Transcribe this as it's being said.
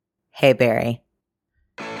Hey, Barry.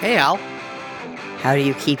 Hey, Al. How do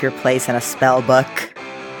you keep your place in a spell book?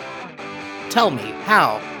 Tell me,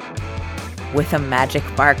 how? With a magic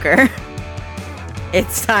marker.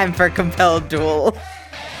 It's time for Compelled Duel.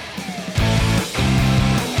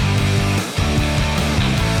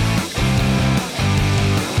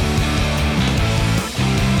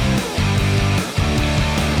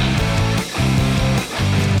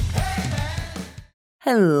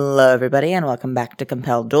 Hello, everybody, and welcome back to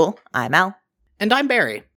Compelled Duel. I'm Al. And I'm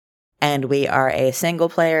Barry. And we are a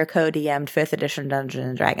single-player, co-DM'd 5th edition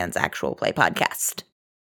Dungeons & Dragons actual play podcast.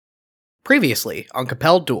 Previously on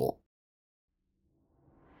Compelled Duel.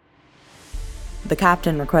 The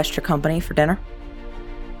captain requests your company for dinner.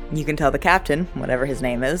 You can tell the captain, whatever his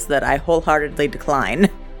name is, that I wholeheartedly decline.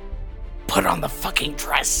 Put on the fucking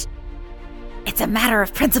dress. It's a matter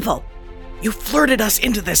of principle. You flirted us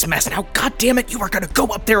into this mess. Now, goddammit, you are gonna go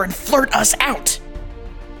up there and flirt us out.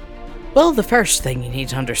 Well, the first thing you need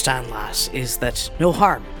to understand, lass, is that no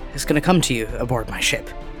harm is gonna come to you aboard my ship.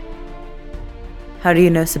 How do you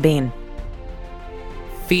know Sabine?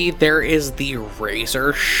 There is the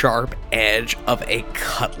razor-sharp edge of a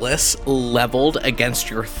cutlass leveled against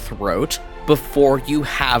your throat before you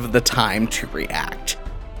have the time to react.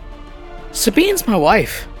 Sabine's my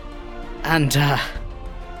wife, and,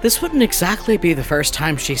 this wouldn't exactly be the first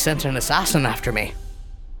time she sent an assassin after me.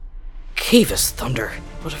 Kiva's thunder.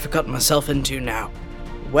 What have I gotten myself into now?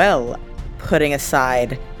 Well, putting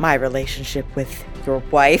aside my relationship with your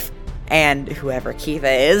wife and whoever Kiva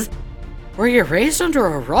is. Were you raised under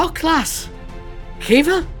a rock, lass?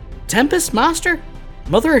 Kiva? Tempest Master?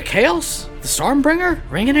 Mother of Chaos? The Stormbringer?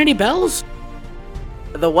 Ringing any bells?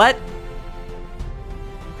 The what?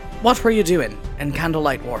 What were you doing in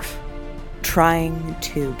Candlelight Wharf? Trying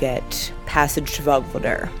to get passage to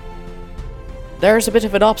Vogvuldur. There's a bit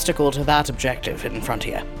of an obstacle to that objective in front of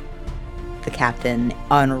you. The captain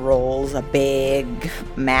unrolls a big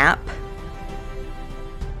map.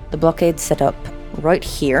 The blockade's set up right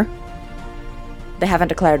here. They haven't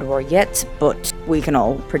declared war yet, but we can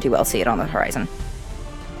all pretty well see it on the horizon.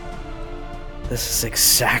 This is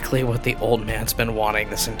exactly what the old man's been wanting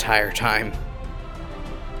this entire time.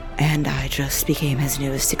 And I just became his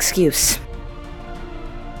newest excuse.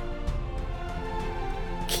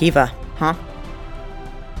 Kiva, huh?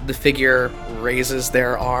 The figure raises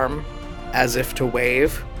their arm as if to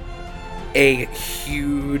wave. A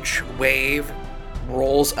huge wave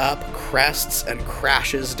rolls up, crests, and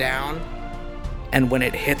crashes down. And when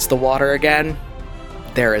it hits the water again,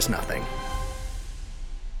 there is nothing.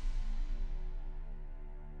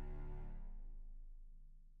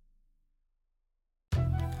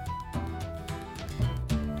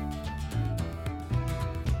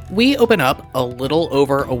 We open up a little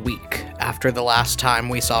over a week after the last time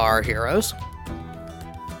we saw our heroes.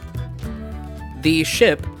 The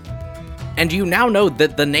ship, and you now know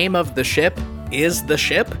that the name of the ship is the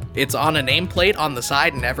ship, it's on a nameplate on the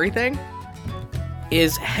side and everything,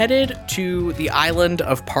 is headed to the island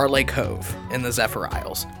of Parley Cove in the Zephyr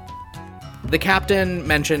Isles. The captain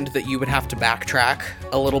mentioned that you would have to backtrack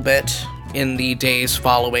a little bit in the days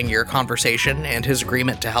following your conversation and his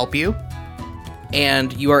agreement to help you,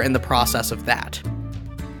 and you are in the process of that.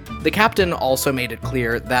 The captain also made it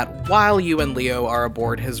clear that while you and Leo are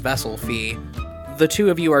aboard his vessel fee, the two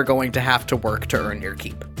of you are going to have to work to earn your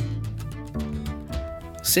keep.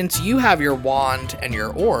 Since you have your wand and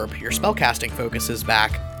your orb, your spellcasting focus is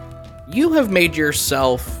back, you have made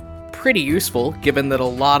yourself pretty useful, given that a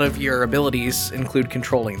lot of your abilities include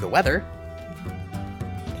controlling the weather.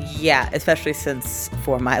 Yeah, especially since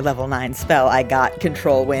for my level 9 spell, I got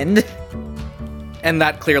Control Wind. And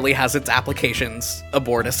that clearly has its applications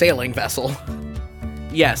aboard a sailing vessel.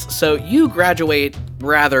 Yes, so you graduate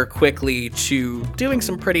rather quickly to doing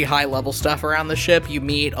some pretty high-level stuff around the ship. You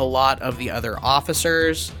meet a lot of the other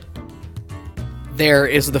officers. There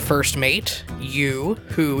is the first mate, you,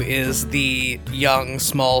 who is the young,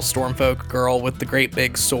 small Stormfolk girl with the great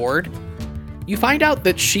big sword. You find out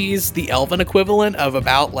that she's the elven equivalent of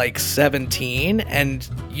about, 17, and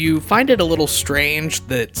you find it a little strange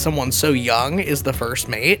that someone so young is the first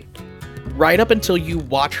mate. Right up until you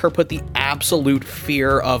watch her put the absolute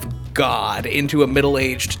fear of God into a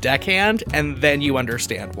middle-aged deckhand, and then you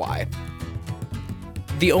understand why.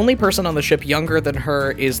 The only person on the ship younger than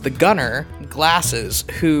her is the gunner, Glasses,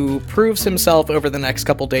 who proves himself over the next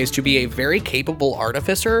couple days to be a very capable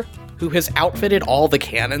artificer who has outfitted all the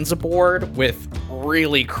cannons aboard with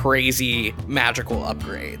really crazy magical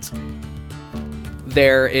upgrades.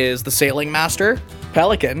 There is the sailing master,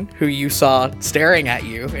 Pelican, who you saw staring at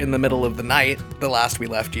you in the middle of the night the last we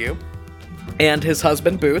left you, and his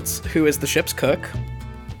husband, Boots, who is the ship's cook.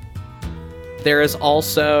 There is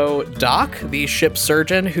also Doc, the ship's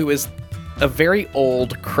surgeon, who is a very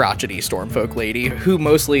old, crotchety Stormfolk lady who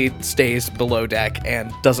mostly stays below deck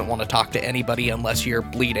and doesn't want to talk to anybody unless you're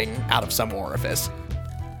bleeding out of some orifice.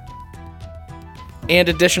 And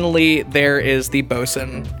additionally, there is the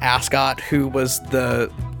bosun, Ascot, who was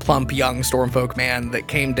the plump young Stormfolk man that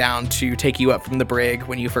came down to take you up from the brig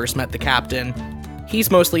when you first met the captain. He's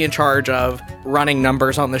mostly in charge of running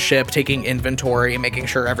numbers on the ship, taking inventory, making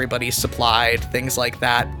sure everybody's supplied, things like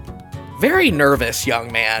that. Very nervous young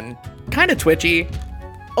man, kind of twitchy,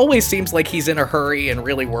 always seems like he's in a hurry and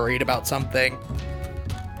really worried about something.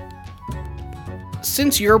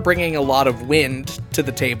 Since you're bringing a lot of wind to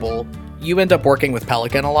the table, you end up working with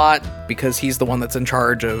Pelican a lot because he's the one that's in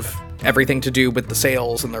charge of everything to do with the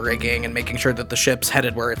sails and the rigging and making sure that the ship's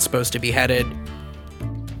headed where it's supposed to be headed.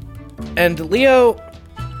 And Leo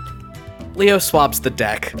swaps the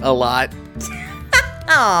deck a lot.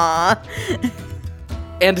 Aww.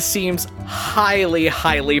 And seems highly,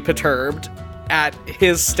 highly perturbed at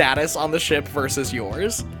his status on the ship versus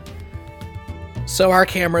yours. So our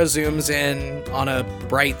camera zooms in on a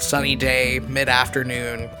bright sunny day,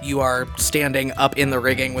 mid-afternoon. You are standing up in the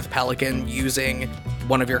rigging with Pelican using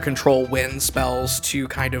one of your control wind spells to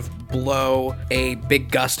kind of blow a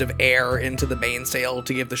big gust of air into the mainsail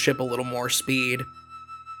to give the ship a little more speed.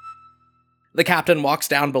 The captain walks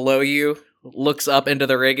down below you, looks up into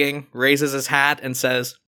the rigging, raises his hat, and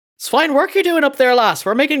says, "It's fine work you're doing up there, lass.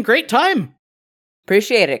 We're making great time."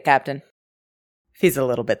 Appreciate it, Captain. He's a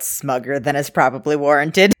little bit smugger than is probably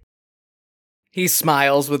warranted. He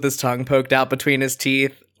smiles with his tongue poked out between his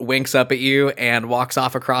teeth, winks up at you, and walks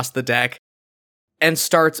off across the deck, and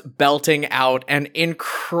starts belting out an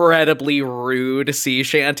incredibly rude sea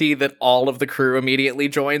shanty that all of the crew immediately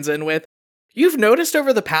joins in with. You've noticed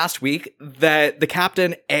over the past week that the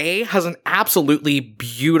captain, A, has an absolutely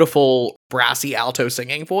beautiful brassy alto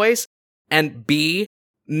singing voice, and B,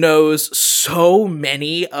 knows so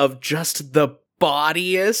many of just the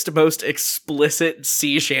bawdiest, most explicit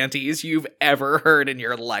sea shanties you've ever heard in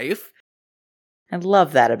your life. I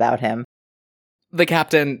love that about him. The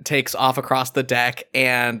captain takes off across the deck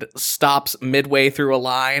and stops midway through a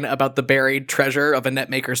line about the buried treasure of a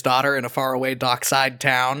netmaker's daughter in a faraway dockside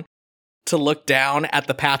town to look down at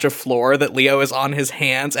the patch of floor that Leo is on his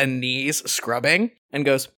hands and knees scrubbing, and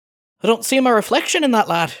goes, "I don't see my reflection in that,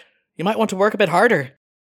 lad. You might want to work a bit harder."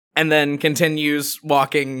 And then continues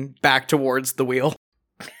walking back towards the wheel.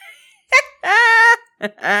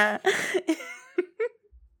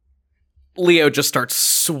 Leo just starts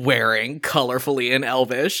swearing colorfully in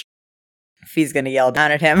Elvish. If he's gonna yell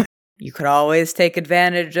down at him, you could always take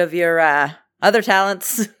advantage of your, other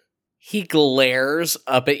talents. He glares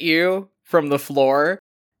up at you from the floor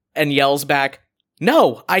and yells back,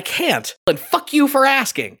 "No, I can't, and fuck you for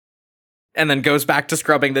asking." And then goes back to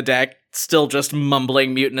scrubbing the deck, still just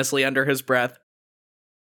mumbling mutinously under his breath.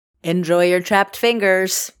 Enjoy your trapped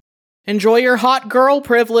fingers. Enjoy your hot girl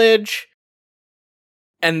privilege.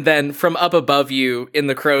 And then from up above you in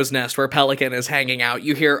the crow's nest where Pelican is hanging out,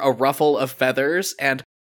 you hear a ruffle of feathers and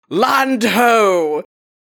 "Land ho!"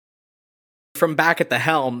 From back at the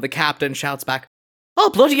helm, the captain shouts back, "Oh,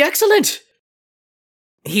 bloody excellent!"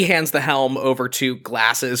 He hands the helm over to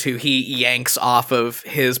Glasses, who he yanks off of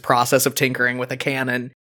his process of tinkering with a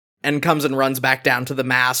cannon, and comes and runs back down to the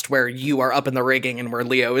mast where you are up in the rigging and where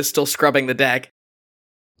Leo is still scrubbing the deck.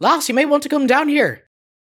 "Lass, you may want to come down here.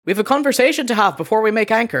 We have a conversation to have before we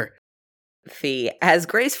make anchor." Fee, as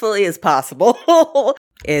gracefully as possible,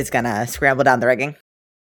 is gonna scramble down the rigging.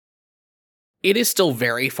 It is still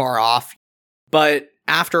very far off, but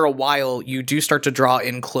after a while, you do start to draw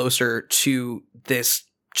in closer to this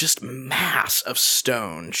just mass of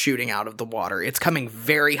stone shooting out of the water. It's coming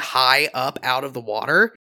very high up out of the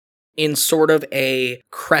water in sort of a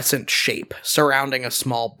crescent shape surrounding a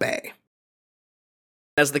small bay.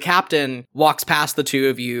 As the captain walks past the two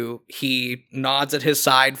of you, he nods at his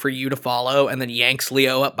side for you to follow and then yanks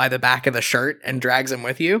Leo up by the back of the shirt and drags him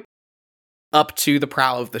with you up to the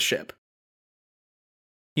prow of the ship.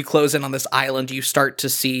 You close in on this island, you start to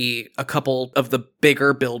see a couple of the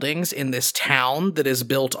bigger buildings in this town that is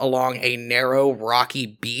built along a narrow, rocky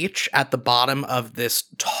beach at the bottom of this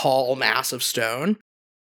tall mass of stone.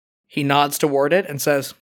 He nods toward it and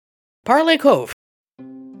says, "Parley Cove.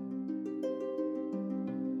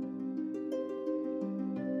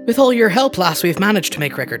 With all your help, lass, we've managed to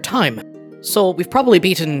make record time, so we've probably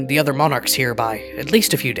beaten the other monarchs here by at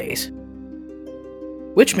least a few days.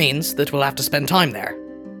 Which means that we'll have to spend time there.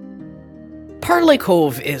 Parley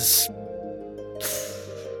Cove is..."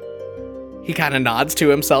 He kind of nods to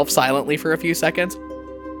himself silently for a few seconds.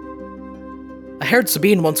 "I heard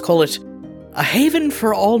Sabine once call it a haven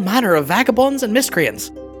for all manner of vagabonds and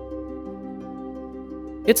miscreants.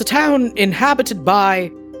 It's a town inhabited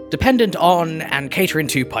by, dependent on, and catering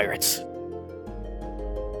to pirates.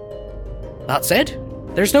 That said,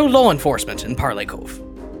 there's no law enforcement in Parley Cove,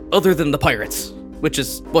 other than the pirates, which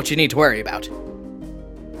is what you need to worry about.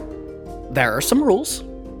 There are some rules,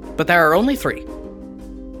 but there are only 3.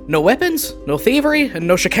 No weapons, no thievery, and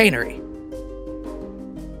no chicanery.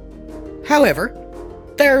 However,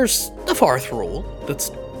 there's a 4th rule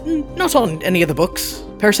that's not on any of the books,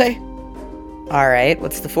 per se. Alright,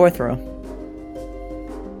 what's the 4th rule?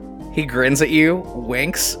 He grins at you,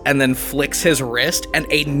 winks, and then flicks his wrist, and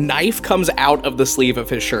a knife comes out of the sleeve of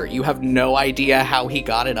his shirt. You have no idea how he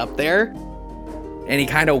got it up there. And he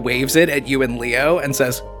kind of waves it at you and Leo and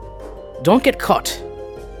says, "Don't get caught.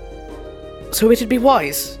 So it'd be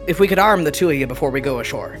wise if we could arm the 2 of you before we go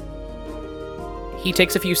ashore." He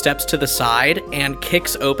takes a few steps to the side and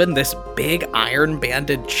kicks open this big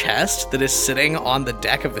iron-banded chest that is sitting on the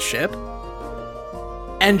deck of the ship,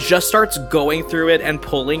 and just starts going through it and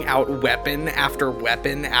pulling out weapon after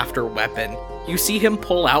weapon after weapon. You see him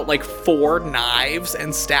pull out like 4 knives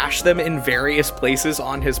and stash them in various places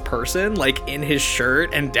on his person, like in his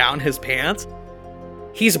shirt and down his pants.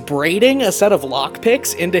 He's braiding a set of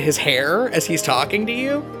lockpicks into his hair as he's talking to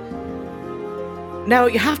you. Now,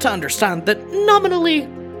 you have to understand that nominally,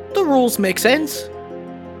 the rules make sense.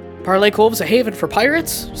 Parley Cove's a haven for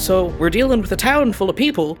pirates, so we're dealing with a town full of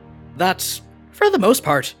people that, for the most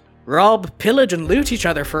part, rob, pillage, and loot each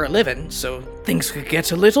other for a living, so things could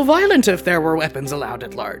get a little violent if there were weapons allowed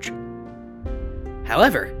at large.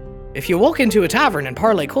 However, if you walk into a tavern in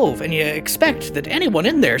Parley Cove and you expect that anyone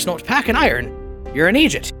in there's not packing iron, you're an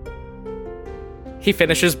idiot. He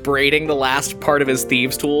finishes braiding the last part of his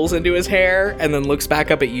thieves' tools into his hair, and then looks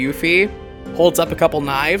back up at you, Fee, holds up a couple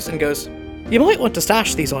knives, and goes, "You might want to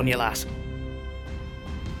stash these on you, lass."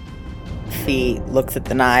 Fee looks at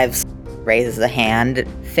the knives, raises a hand,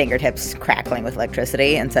 fingertips crackling with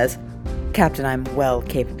electricity, and says, "Captain, I'm well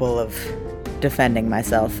capable of defending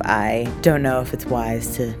myself. I don't know if it's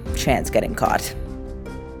wise to chance getting caught."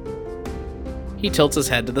 He tilts his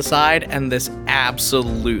head to the side, and this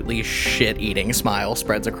absolutely shit-eating smile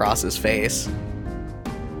spreads across his face.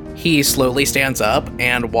 He slowly stands up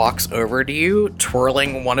and walks over to you,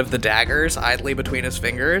 twirling one of the daggers idly between his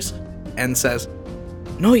fingers, and says,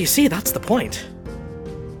 "No, you see, that's the point.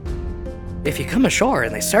 If you come ashore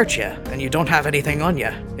and they search you, and you don't have anything on you,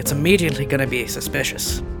 it's immediately gonna be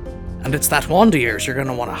suspicious. And it's that wand of yours you're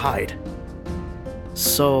gonna want to hide.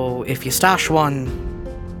 So if you stash one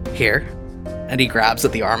here," and he grabs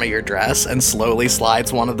at the arm of your dress and slowly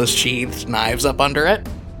slides one of the sheathed knives up under it,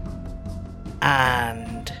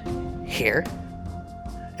 "and here,"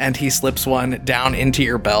 and he slips one down into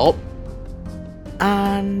your belt,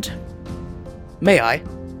 "and may I?"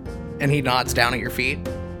 and he nods down at your feet.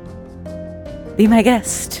 "Be my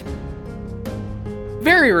guest."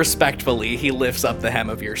 Very respectfully, he lifts up the hem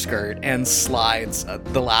of your skirt and slides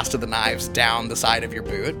the last of the knives down the side of your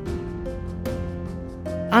boot.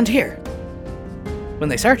 "And here. When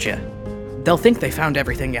they search you, they'll think they found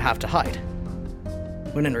everything you have to hide.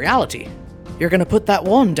 When in reality, you're gonna put that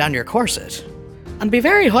wand down your corset, and be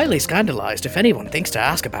very highly scandalized if anyone thinks to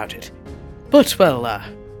ask about it. But, well, I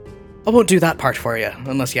won't do that part for you,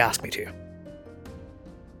 unless you ask me to."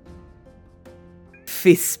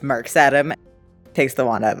 Fee smirks at him, takes the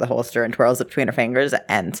wand out of the holster and twirls it between her fingers,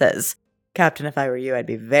 and says, "Captain, if I were you, I'd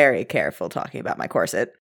be very careful talking about my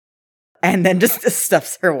corset." And then just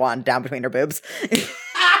stuffs her wand down between her boobs.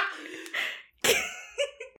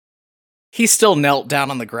 He still knelt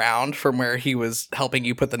down on the ground from where he was helping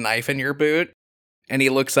you put the knife in your boot, and he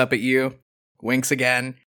looks up at you, winks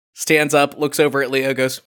again, stands up, looks over at Leo,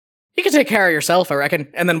 goes, "You can take care of yourself, I reckon,"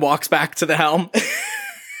 and then walks back to the helm.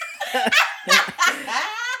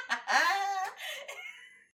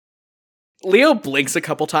 Leo blinks a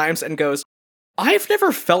couple times and goes, "I've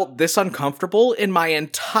never felt this uncomfortable in my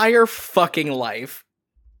entire fucking life."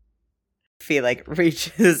 Fee,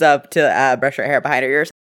 reaches up to brush her hair behind her ears.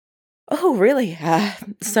 "Oh, really?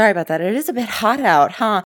 Sorry about that. It is a bit hot out,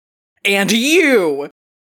 huh?" "And you!"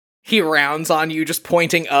 He rounds on you, just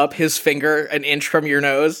pointing up, his finger an inch from your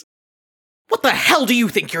nose. "What the hell do you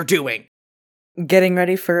think you're doing?" "Getting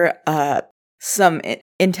ready for, some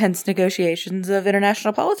intense negotiations of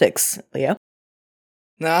international politics, Leo."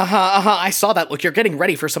 I saw that look. You're getting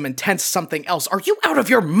ready for some intense something else. Are you out of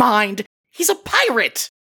your mind? He's a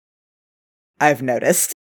pirate! "I've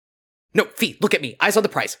noticed." "No, Fee, look at me. Eyes on the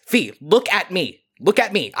prize. Fee, look at me. Look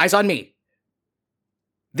at me. Eyes on me.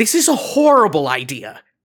 This is a horrible idea."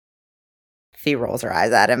 Fee rolls her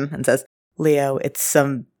eyes at him and says, "Leo, it's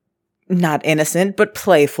some not innocent, but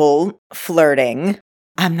playful, flirting.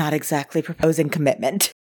 I'm not exactly proposing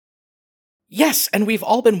commitment. Yes, and we've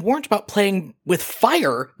all been warned about playing with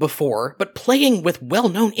fire before, but playing with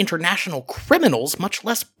well-known international criminals, much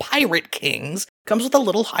less pirate kings, comes with a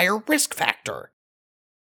little higher risk factor.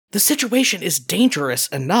 The situation is dangerous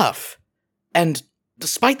enough, and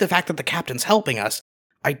despite the fact that the captain's helping us,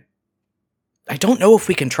 I don't know if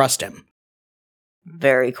we can trust him.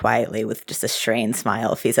 Very quietly, with just a strained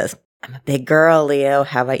smile, he says, I'm a big girl, Leo.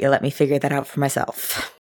 How about you let me figure that out for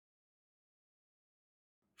myself?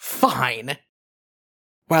 Fine.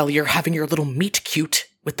 While you're having your little meet cute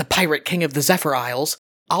with the pirate king of the Zephyr Isles,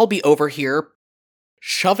 I'll be over here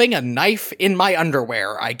shoving a knife in my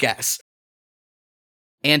underwear, I guess.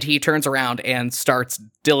 And he turns around and starts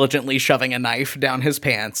diligently shoving a knife down his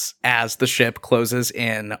pants as the ship closes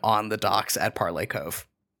in on the docks at Parley Cove.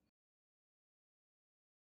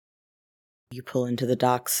 You pull into the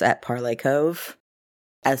docks at Parley Cove.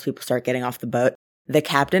 As people start getting off the boat, the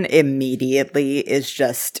captain immediately is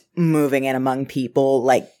just moving in among people,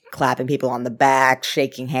 like clapping people on the back,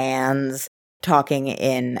 shaking hands, talking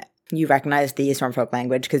in, you recognize the Stormfolk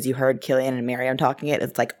language because you heard Killian and Miriam talking it.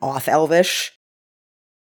 It's like off-Elvish.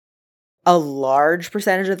 A large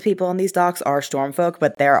percentage of the people on these docks are Stormfolk,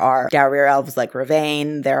 but there are Dowrier elves like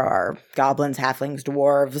Ravain, there are goblins, halflings,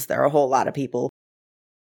 dwarves, there are a whole lot of people.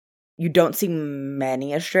 You don't see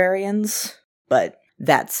many Astrarians, but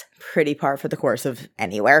that's pretty par for the course of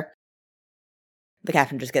anywhere. The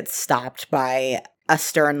captain just gets stopped by a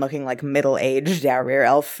stern-looking, like, middle-aged Dowrier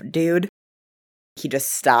elf dude. He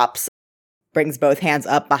just stops, brings both hands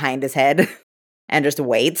up behind his head, and just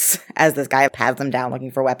waits as this guy pats him down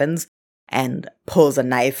looking for weapons, and pulls a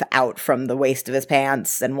knife out from the waist of his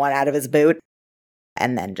pants and one out of his boot,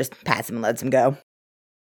 and then just pats him and lets him go.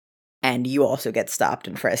 And you also get stopped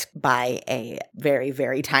and frisked by a very,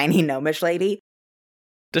 very tiny gnomish lady.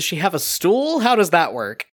 Does she have a stool? How does that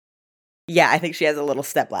work? Yeah, I think she has a little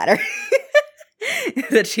stepladder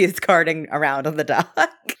that she is carting around on the dock.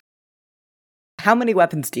 How many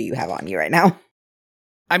weapons do you have on you right now?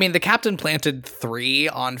 I mean, the captain planted 3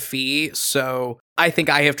 on Fee, so I think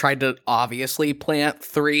I have tried to obviously plant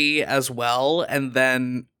 3 as well, and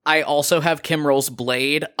then I also have Kimrel's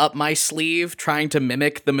blade up my sleeve, trying to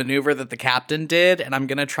mimic the maneuver that the captain did, and I'm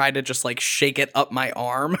gonna try to just, like, shake it up my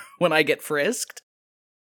arm when I get frisked.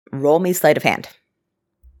 Roll me sleight of hand.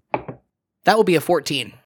 That will be a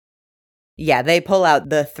 14. Yeah, they pull out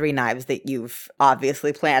the 3 knives that you've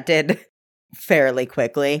obviously planted fairly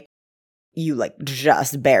quickly. You, like,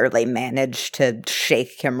 just barely manage to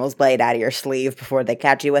shake Kimrel's blade out of your sleeve before they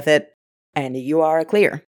catch you with it, and you are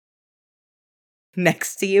clear.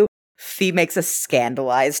 Next to you, Fee makes a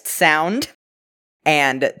scandalized sound,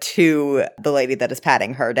 and to the lady that is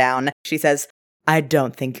patting her down, she says, I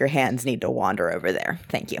don't think your hands need to wander over there.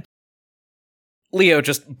 Thank you. Leo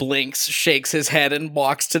just blinks, shakes his head, and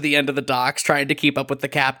walks to the end of the docks, trying to keep up with the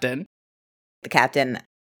captain. The captain,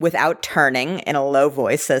 without turning, in a low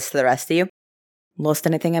voice, says to the rest of you, lost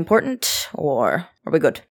anything important, or are we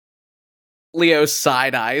good? Leo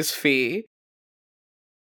side-eyes Fee.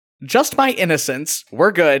 Just my innocence.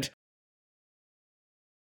 We're good.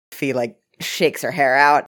 Fee, like, shakes her hair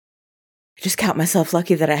out. I just count myself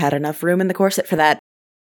lucky that I had enough room in the corset for that.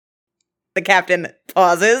 The captain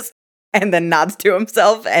pauses, and then nods to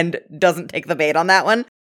himself and doesn't take the bait on that one.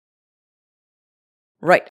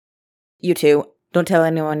 Right. You two, don't tell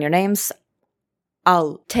anyone your names.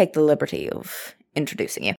 I'll take the liberty of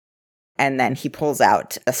introducing you. And then he pulls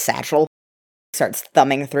out a satchel, starts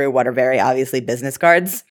thumbing through what are very obviously business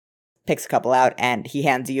cards, picks a couple out, and he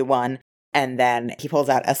hands you one, and then he pulls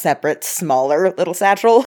out a separate, smaller little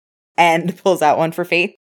satchel, and pulls out one for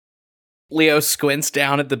Fee. Leo squints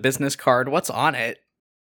down at the business card. What's on it?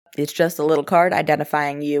 It's just a little card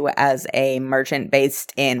identifying you as a merchant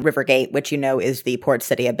based in Rivergate, which you know is the port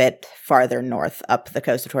city a bit farther north up the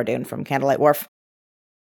coast of Tordoon from Candlelight Wharf.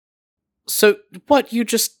 So, what, you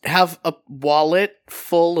just have a wallet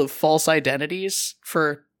full of false identities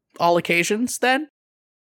for all occasions, then?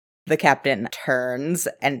 The captain turns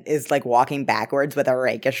and is, like, walking backwards with a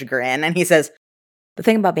rakish grin, and he says, the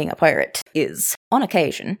thing about being a pirate is, on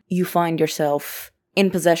occasion, you find yourself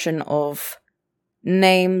in possession of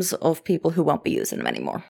names of people who won't be using them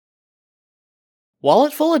anymore.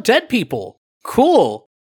 Wallet full of dead people. Cool.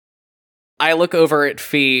 I look over at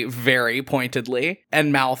Fee very pointedly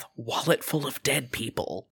and mouth, wallet full of dead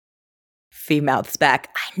people. Fee mouths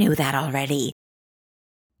back, I knew that already.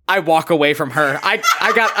 I walk away from her. I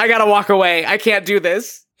gotta walk away. I can't do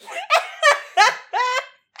this.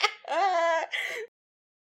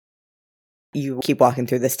 You keep walking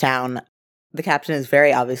through this town. The captain is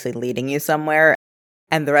very obviously leading you somewhere,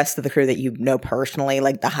 and the rest of the crew that you know personally,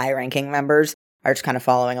 like the high-ranking members, are just kind of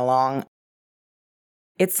following along.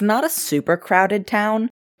 It's not a super crowded town,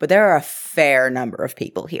 but there are a fair number of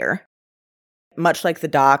people here. Much like the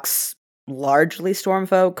docks, largely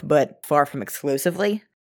Stormfolk, but far from exclusively.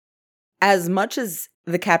 As much as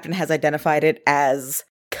the captain has identified it as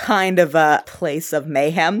kind of a place of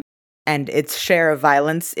mayhem and its share of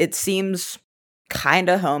violence, it seems kind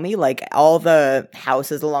of homey. Like, all the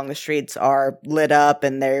houses along the streets are lit up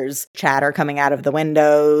and there's chatter coming out of the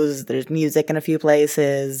windows. There's music in a few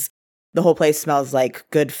places. The whole place smells like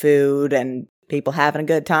good food and people having a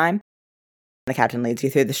good time. The captain leads you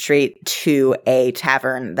through the street to a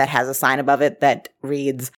tavern that has a sign above it that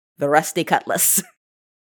reads, "The Rusty Cutlass."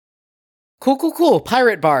 Cool.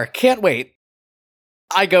 Pirate bar. Can't wait.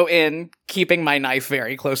 I go in, keeping my knife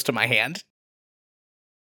very close to my hand.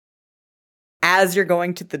 As you're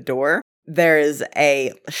going to the door, there is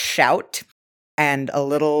a shout, and a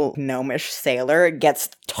little gnomish sailor gets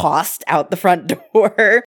tossed out the front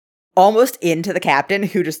door, almost into the captain,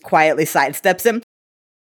 who just quietly sidesteps him.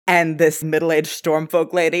 And this middle-aged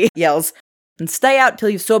Stormfolk lady yells, "And stay out till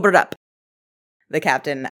you've sobered up." The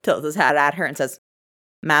captain tilts his hat at her and says,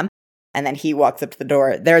 "Ma'am." And then he walks up to the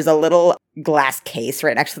door. There's a little glass case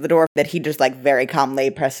right next to the door that he just, like, very calmly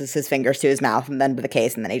presses his fingers to his mouth and then to the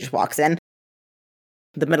case, and then he just walks in.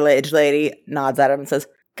 The middle-aged lady nods at him and says,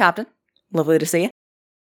 "Captain, lovely to see you."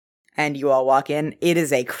 And you all walk in. It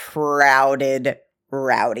is a crowded,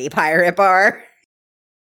 rowdy pirate bar.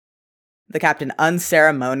 The captain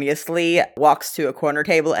unceremoniously walks to a corner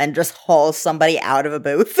table and just hauls somebody out of a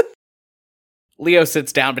booth. Leo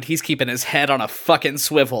sits down, but he's keeping his head on a fucking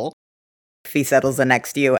swivel. Fee settles in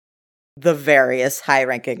next to you. The various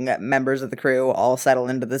high-ranking members of the crew all settle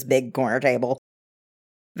into this big corner table.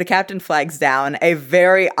 The captain flags down a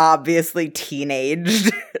very obviously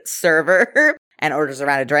teenaged server and orders a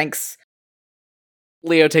round of drinks.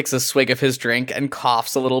 Leo takes a swig of his drink and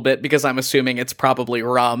coughs a little bit because I'm assuming it's probably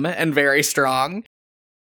rum and very strong.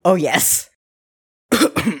 Oh, yes.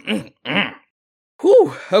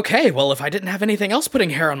 Whew, okay, well, if I didn't have anything else putting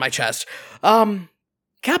hair on my chest.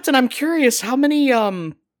 Captain, I'm curious, how many,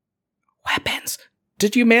 weapons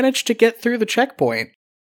did you manage to get through the checkpoint?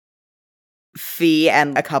 Fee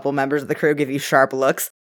and a couple members of the crew give you sharp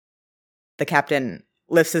looks. The captain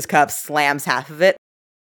lifts his cup, slams half of it.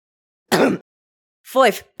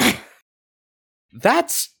 5.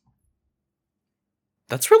 That's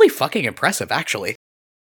really fucking impressive, actually.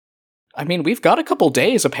 I mean, we've got a couple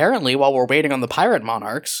days, apparently, while we're waiting on the pirate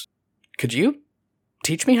monarchs. Could you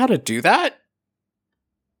teach me how to do that?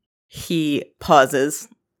 He pauses,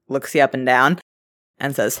 looks you up and down,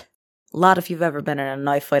 and says, "Lad, if you've ever been in a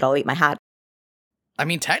knife fight, I'll eat my hat." I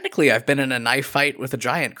mean, technically, I've been in a knife fight with a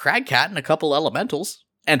giant crag cat and a couple elementals.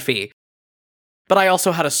 And Fee. But I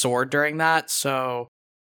also had a sword during that, so...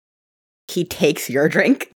 He takes your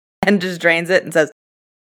drink and just drains it and says,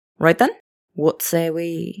 "Right then, what say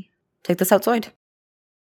we take this outside?"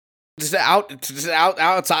 Just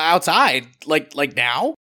outside? Like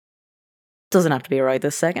now? Doesn't have to be right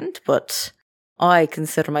this second, but I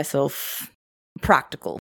consider myself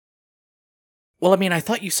practical. Well, I mean, I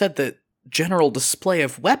thought you said that general display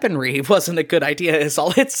of weaponry wasn't a good idea is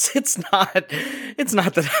all. It's not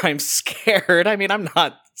that I'm scared. I mean, I'm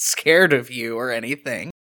not scared of you or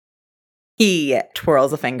anything. He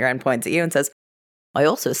twirls a finger and points at you and says, "I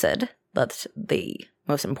also said that the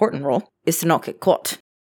most important rule is to not get caught."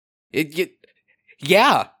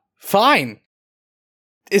 Yeah, fine.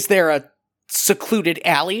 Is there a secluded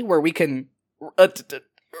alley where we can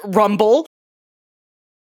rumble?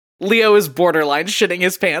 Leo is borderline shitting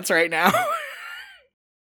his pants right now.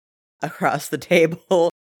 Across the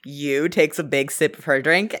table, Yu takes a big sip of her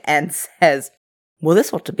drink and says, "Well,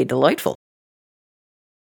 this ought to be delightful."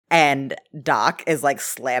 And Doc is like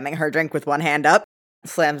slamming her drink with one hand up,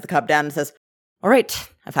 slams the cup down and says, "All right,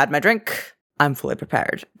 I've had my drink. I'm fully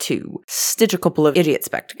prepared to stitch a couple of idiots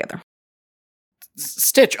back together."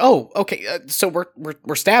 Stitch? Oh, okay. So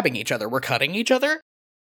we're stabbing each other. We're cutting each other?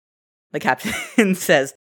 The captain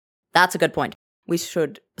says, "That's a good point. We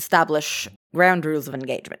should establish ground rules of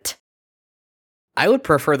engagement." I would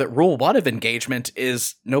prefer that rule 1 of engagement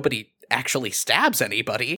is nobody actually stabs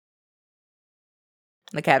anybody.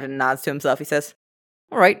 The captain nods to himself. He says,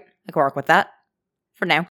 "All right, I can work with that. For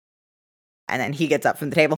now." And then he gets up from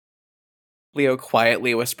the table. Leo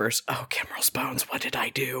quietly whispers, "Oh, Kimrel's bones, what did I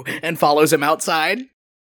do?" and follows him outside.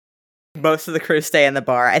 Most of the crew stay in the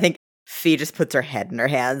bar. I think Fee just puts her head in her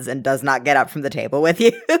hands and does not get up from the table with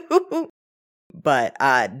you. But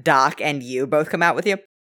Doc and Yu both come out with you.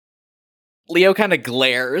 Leo kind of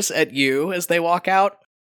glares at you as they walk out.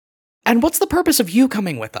 And what's the purpose of you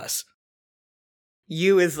coming with us?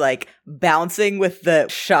 You is like bouncing with the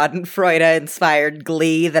Schadenfreude-inspired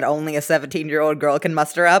glee that only a 17-year-old girl can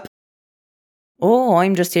muster up. Oh,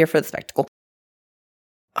 I'm just here for the spectacle.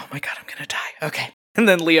 Oh my god, I'm gonna die. Okay. And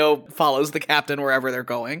then Leo follows the captain wherever they're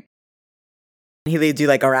going. He leads you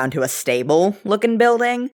like around to a stable-looking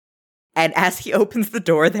building. And as he opens the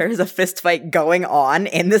door, there is a fist fight going on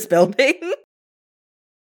in this building.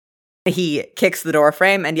 He kicks the door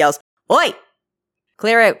frame and yells, "Oi!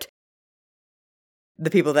 Clear out!" The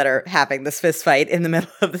people that are having this fist fight in the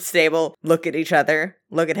middle of the stable look at each other,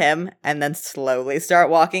 look at him, and then slowly start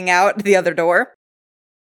walking out the other door.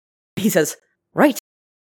 He says, "Right,"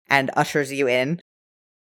 and ushers you in.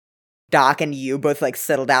 Doc and you both like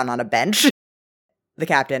settle down on a bench. The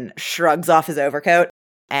captain shrugs off his overcoat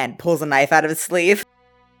and pulls a knife out of his sleeve.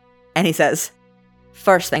 And he says,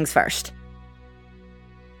 "First things first.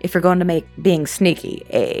 If you're going to make being sneaky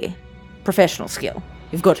a professional skill,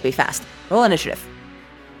 you've got to be fast. Roll initiative."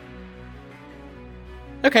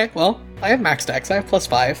 Okay, well, I have max dex. I have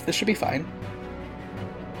 +5. This should be fine.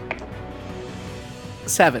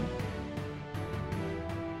 7.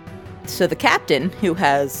 So the captain, who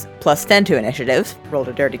has +10 to initiative, rolled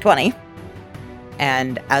a dirty 20.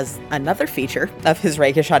 And as another feature of his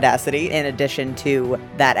rakish audacity, in addition to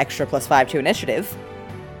that extra +5 to initiative,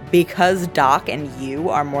 because Doc and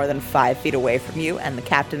you are more than 5 feet away from you and the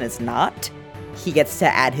captain is not, he gets to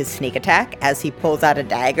add his sneak attack as he pulls out a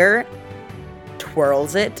dagger,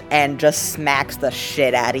 twirls it, and just smacks the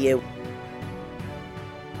shit out of you.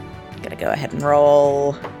 Gonna go ahead and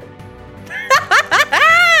roll.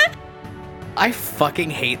 I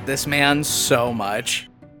fucking hate this man so much.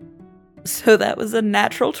 So that was a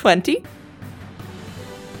natural 20.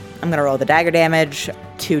 I'm gonna roll the dagger damage.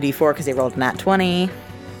 2d4 because he rolled nat 20.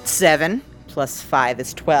 7 plus 5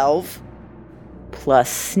 is 12. Plus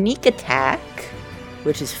sneak attack,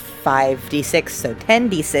 which is 5d6, so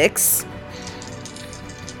 10d6.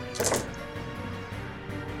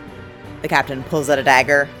 The captain pulls out a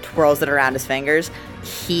dagger, twirls it around his fingers.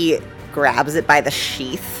 He grabs it by the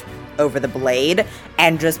sheath over the blade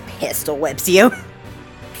and just pistol whips you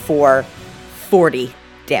for 40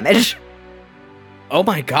 damage. Oh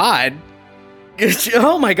my god.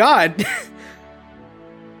 Oh my god.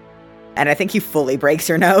 And I think he fully breaks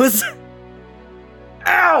your nose.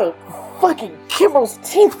 Ow! Fucking Kimmel's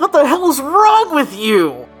teeth, what the hell is wrong with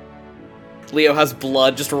you? Leo has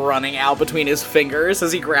blood just running out between his fingers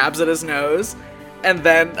as he grabs at his nose. And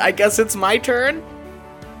then, I guess it's my turn?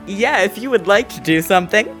 Yeah, if you would like to do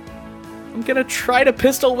something. I'm gonna try to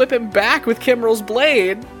pistol whip him back with Kimmerl's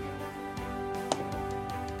blade.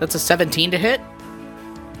 That's a 17 to hit?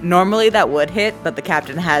 Normally that would hit, but the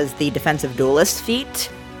captain has the defensive duelist feat,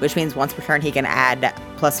 which means once per turn he can add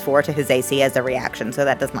 +4 to his AC as a reaction, so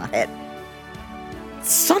that does not hit.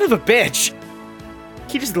 Son of a bitch!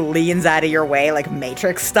 He just leans out of your way like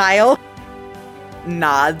Matrix style.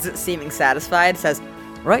 Nods, seeming satisfied, says,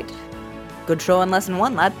 "Right, good show in lesson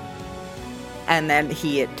 1, lad." And then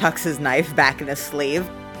he tucks his knife back in his sleeve,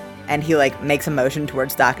 and he like makes a motion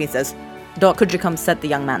towards Doc, and he says, "Doc, could you come set the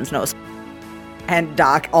young man's nose?" And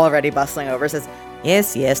Doc, already bustling over, says,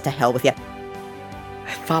 "Yes, yes, to hell with you."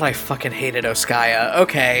 I thought I fucking hated Oskaya.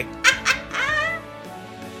 Okay.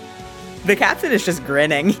 The captain is just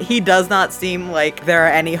grinning. He does not seem like there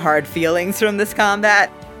are any hard feelings from this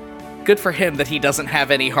combat. Good for him that he doesn't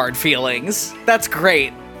have any hard feelings. That's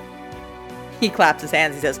great. He claps his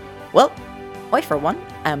hands. He says, "Well, I, for one,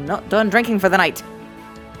 am not done drinking for the night.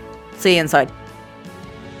 See you inside."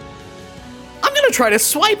 I'm gonna try to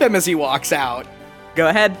swipe him as he walks out. Go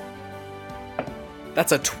ahead.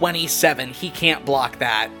 That's a 27. He can't block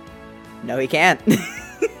that. No, he can't.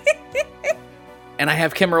 And I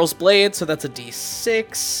have Kimmerl's blade, so that's a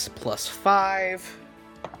d6 plus 5.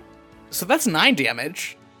 So that's 9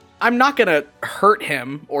 damage. I'm not gonna hurt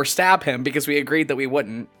him or stab him because we agreed that we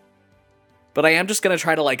wouldn't. But I am just gonna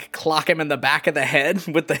try to, like, clock him in the back of the head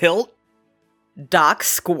with the hilt. Doc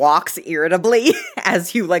squawks irritably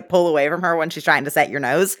as you, like, pull away from her when she's trying to set your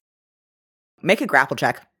nose. Make a grapple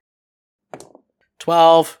check.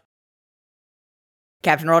 12.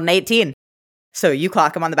 Captain rolled an 18. So you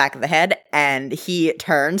clock him on the back of the head, and he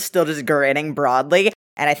turns, still just grinning broadly,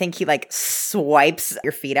 and I think he, like, swipes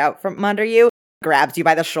your feet out from under you, grabs you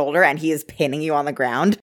by the shoulder, and he is pinning you on the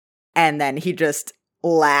ground. And then he just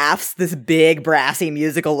laughs, this big, brassy,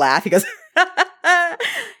 musical laugh. He goes,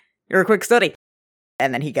 "You're a quick study."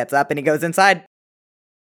 And then he gets up and he goes inside.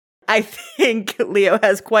 I think Leo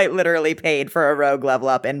has quite literally paid for a rogue level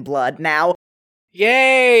up in blood now.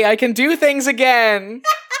 Yay, I can do things again!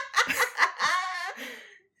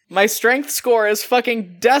 My strength score is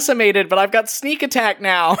fucking decimated, but I've got sneak attack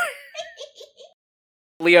now.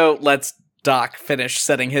 Leo lets Doc finish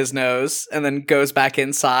setting his nose, and then goes back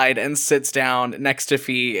inside and sits down next to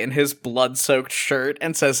Fee in his blood-soaked shirt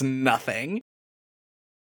and says nothing.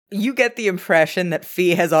 You get the impression that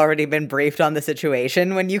Fee has already been briefed on the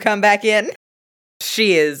situation when you come back in.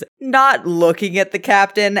 She is not looking at the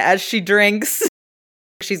captain as she drinks.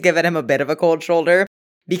 She's given him a bit of a cold shoulder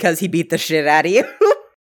because he beat the shit out of you.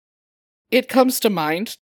 It comes to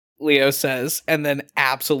mind, Leo says, and then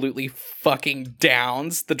absolutely fucking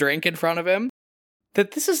downs the drink in front of him,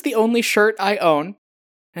 that this is the only shirt I own,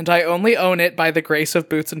 and I only own it by the grace of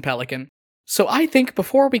Boots and Pelican. So I think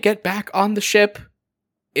before we get back on the ship,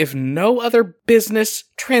 if no other business,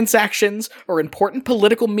 transactions, or important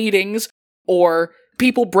political meetings, or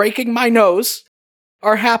people breaking my nose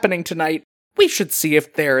are happening tonight, we should see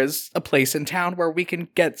if there is a place in town where we can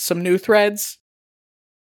get some new threads.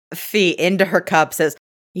 Fee, into her cup, says,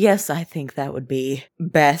 yes, I think that would be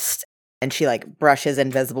best. And she, brushes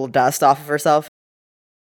invisible dust off of herself.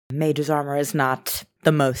 Mage's armor is not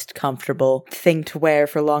the most comfortable thing to wear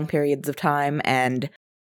for long periods of time, and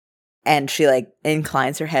she,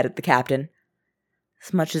 inclines her head at the captain.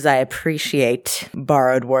 As much as I appreciate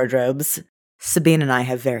borrowed wardrobes, Sabine and I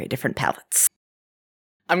have very different palates.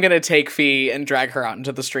 I'm gonna take Fee and drag her out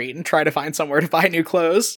into the street and try to find somewhere to buy new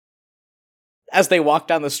clothes. As they walk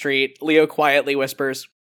down the street, Leo quietly whispers,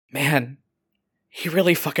 man, he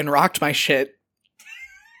really fucking rocked my shit.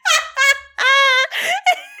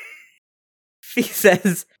 Fee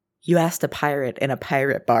says, you asked a pirate in a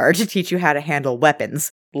pirate bar to teach you how to handle weapons,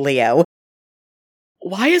 Leo.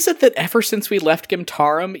 Why is it that ever since we left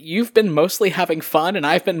Gimtarum, you've been mostly having fun and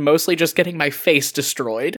I've been mostly just getting my face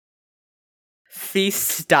destroyed? Fee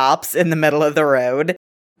stops in the middle of the road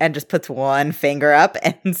and just puts one finger up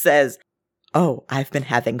and says, oh, I've been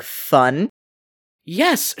having fun?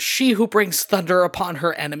 Yes, she who brings thunder upon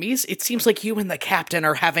her enemies. It seems like you and the captain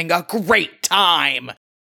are having a great time.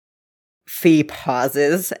 Fee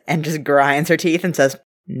pauses and just grinds her teeth and says,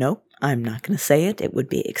 nope, I'm not going to say it. It would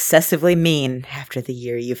be excessively mean after the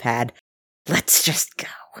year you've had. Let's just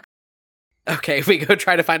go. Okay, we go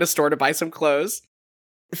try to find a store to buy some clothes.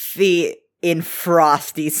 Fee, in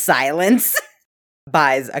frosty silence,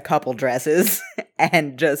 buys a couple dresses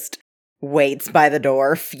and just waits by the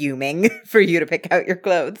door, fuming, for you to pick out your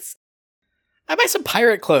clothes. I buy some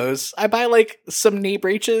pirate clothes. I buy, some knee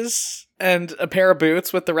breeches and a pair of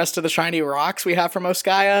boots with the rest of the shiny rocks we have from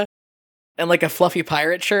Oskaya, and, a fluffy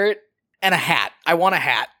pirate shirt, and a hat. I want a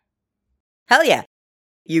hat. Hell yeah.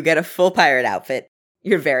 You get a full pirate outfit.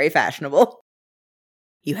 You're very fashionable.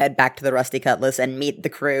 You head back to the Rusty Cutlass and meet the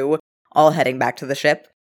crew, all heading back to the ship.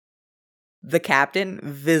 The captain,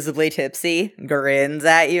 visibly tipsy, grins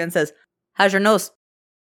at you and says, how's your nose?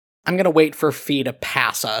 I'm gonna wait for Fee to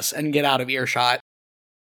pass us and get out of earshot.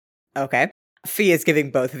 Okay. Fee is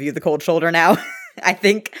giving both of you the cold shoulder now. I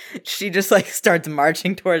think she just, starts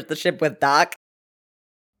marching towards the ship with Doc.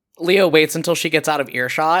 Leo waits until she gets out of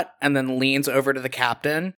earshot and then leans over to the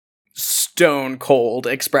captain, stone cold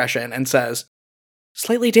expression, and says,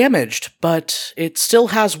 slightly damaged, but it still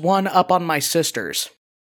has one up on my sister's.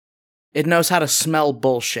 It knows how to smell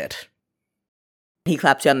bullshit. He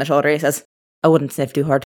claps you on the shoulder. He says, I wouldn't sniff too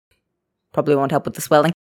hard. Probably won't help with the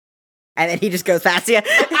swelling. And then he just goes past you.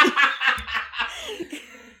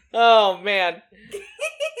 Oh, man.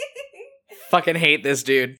 Fucking hate this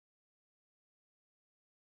dude.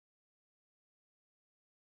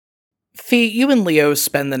 Fee, you and Leo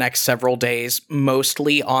spend the next several days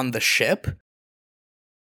mostly on the ship.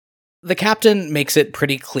 The captain makes it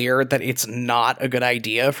pretty clear that it's not a good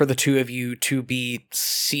idea for the two of you to be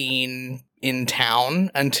seen in town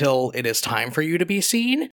until it is time for you to be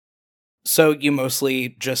seen. So you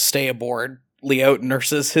mostly just stay aboard. Leo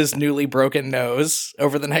nurses his newly broken nose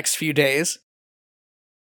over the next few days.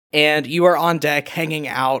 And you are on deck hanging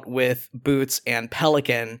out with Boots and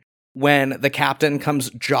Pelican when the captain comes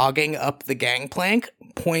jogging up the gangplank,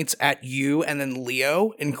 points at you and then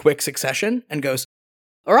Leo in quick succession, and goes,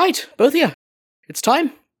 all right, both of you, it's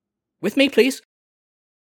time. With me, please.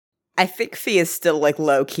 I think Fee is still,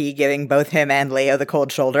 low-key giving both him and Leo the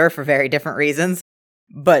cold shoulder for very different reasons,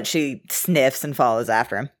 but she sniffs and follows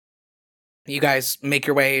after him. You guys make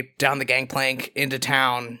your way down the gangplank into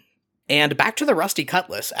town, and back to the Rusty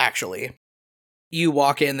Cutlass, actually. You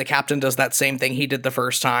walk in, the captain does that same thing he did the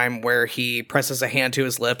first time, where he presses a hand to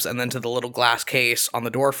his lips and then to the little glass case on the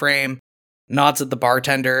doorframe, nods at the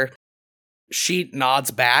bartender. She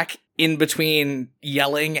nods back in between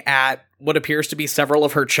yelling at what appears to be several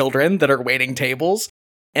of her children that are waiting tables,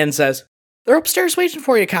 and says, they're upstairs waiting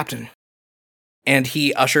for you, Captain. And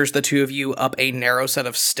he ushers the two of you up a narrow set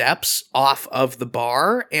of steps off of the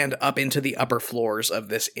bar and up into the upper floors of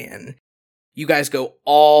this inn. You guys go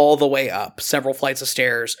all the way up, several flights of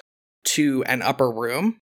stairs, to an upper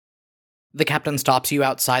room. The captain stops you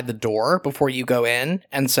outside the door before you go in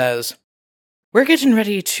and says, "We're getting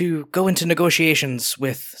ready to go into negotiations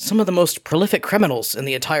with some of the most prolific criminals in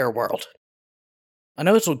the entire world. I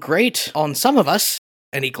know it'll grate on some of us,"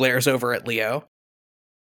 and he glares over at Leo,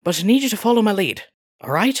 "but I need you to follow my lead,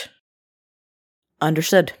 alright?"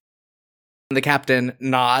 Understood. The captain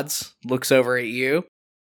nods, looks over at you,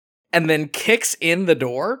 and then kicks in the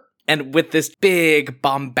door, and with this big,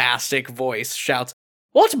 bombastic voice shouts,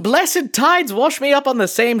 "What blessed tides wash me up on the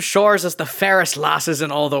same shores as the fairest lasses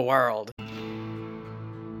in all the world?"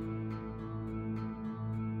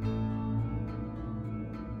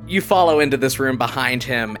 You follow into this room behind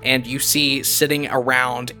him, and you see sitting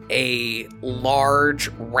around a large,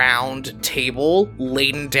 round table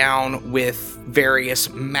laden down with various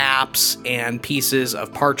maps and pieces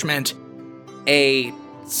of parchment, a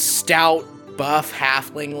stout, buff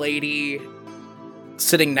halfling lady.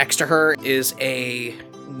 Sitting next to her is a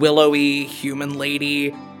willowy human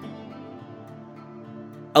lady.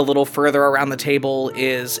 A little further around the table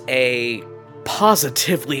is a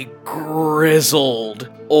positively grizzled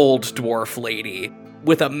old dwarf lady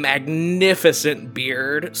with a magnificent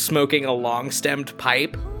beard smoking a long-stemmed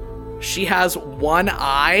pipe. She has one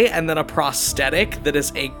eye and then a prosthetic that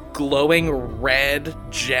is a glowing red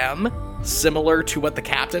gem, similar to what the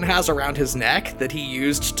captain has around his neck that he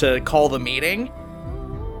used to call the meeting.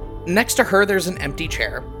 Next to her, there's an empty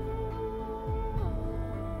chair.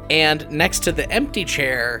 And next to the empty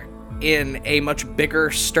chair, in a much bigger,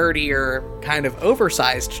 sturdier, kind of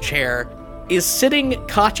oversized chair, is sitting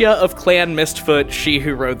Katya of Clan Mistfoot, she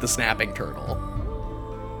who rode the snapping turtle.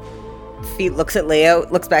 Feet looks at Leo,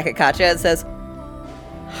 looks back at Katya, and says,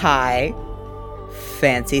 "Hi.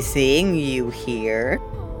 Fancy seeing you here."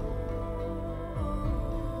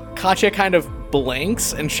 Katya kind of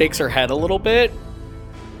blinks and shakes her head a little bit,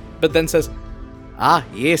 but then says, "Ah,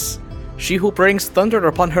 yes, she who brings thunder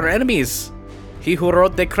upon her enemies. He who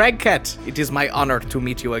rode the Cragcat. It is my honor to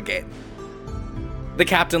meet you again." The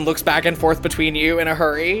captain looks back and forth between you in a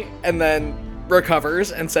hurry, and then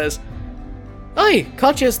recovers and says, "Aye,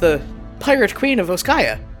 Katya's the pirate queen of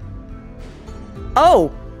Oskaya."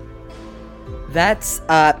 "Oh! That's,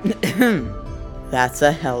 that's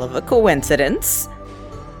a hell of a coincidence."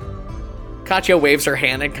 Katya waves her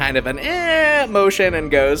hand in kind of an motion and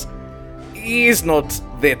goes, "Is not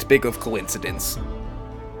that big of coincidence.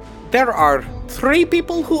 There are 3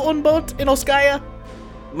 people who own boat in Oskaya.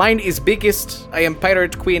 Mine is biggest. I am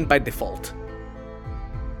pirate queen by default."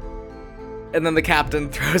 And then the captain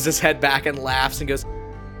throws his head back and laughs and goes,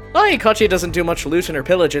 "Aye, Katya doesn't do much looting or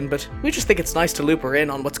pillaging, but we just think it's nice to loop her in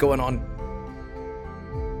on what's going on."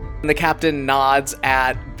 And the captain nods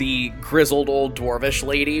at the grizzled old dwarvish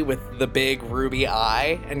lady with the big ruby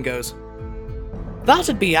eye and goes,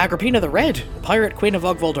 "That'd be Agrippina the Red, pirate queen of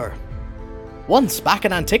Ogvoldor. Once, back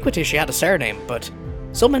in antiquity, she had a surname, but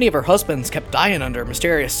so many of her husbands kept dying under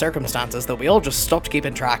mysterious circumstances that we all just stopped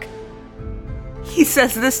keeping track." He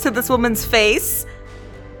says this to this woman's face?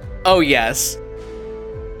 Oh, yes.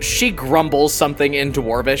 She grumbles something in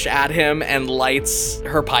Dwarvish at him and lights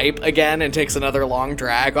her pipe again and takes another long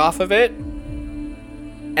drag off of it.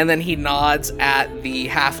 And then he nods at the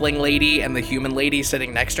halfling lady and the human lady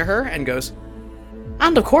sitting next to her and goes,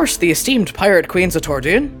 "And of course, the esteemed pirate queens of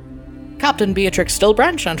Tordoon, Captain Beatrix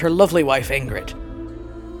Stillbranch and her lovely wife Ingrid."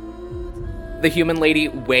 The human lady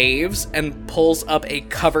waves and pulls up a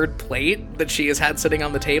covered plate that she has had sitting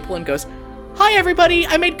on the table and goes, "Hi everybody,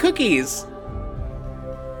 I made cookies."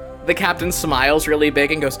 The captain smiles really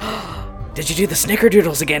big and goes, "Did you do the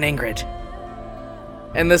snickerdoodles again, Ingrid?"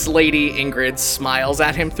 And this lady, Ingrid, smiles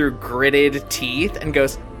at him through gritted teeth and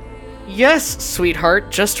goes, "Yes,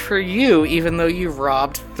 sweetheart, just for you, even though you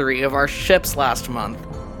robbed 3 of our ships last month."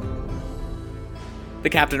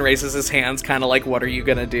 The captain raises his hands, kind of like, "What are you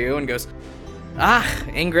gonna do?" and goes, "Ah,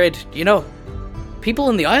 Ingrid, you know,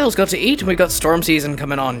 people in the Isles got to eat and we got storm season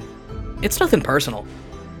coming on. It's nothing personal."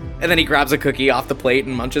 And then he grabs a cookie off the plate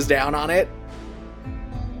and munches down on it.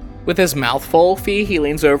 With his mouth full, Fee, he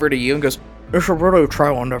leans over to you and goes, "You should really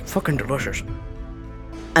try one, they're fucking delicious."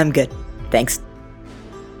 "I'm good, thanks."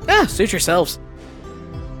 "Ah, suit yourselves."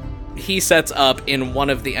 He sets up in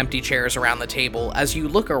one of the empty chairs around the table. As you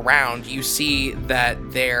look around, you see that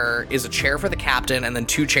there is a chair for the captain and then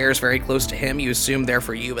 2 chairs very close to him. You assume they're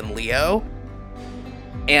for you and Leo.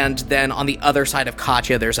 And then on the other side of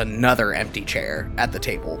Katya, there's another empty chair at the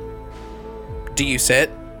table. Do you sit?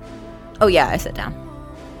 Oh yeah, I sit down.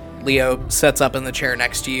 Leo sits up in the chair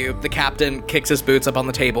next to you. The captain kicks his boots up on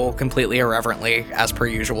the table completely irreverently, as per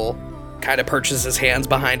usual. Kind of perches his hands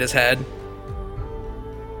behind his head.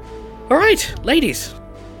 All right, ladies.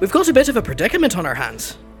 We've got a bit of a predicament on our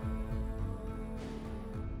hands.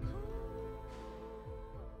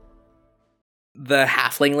 The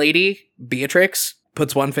halfling lady, Beatrix,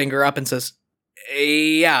 puts one finger up and says,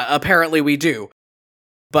 yeah, apparently we do.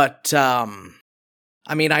 But,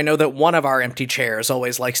 I mean, I know that one of our empty chairs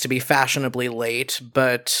always likes to be fashionably late,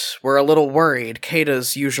 but we're a little worried.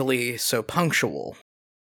 Kata's usually so punctual.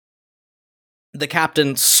 The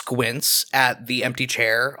captain squints at the empty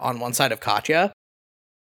chair on one side of Katya,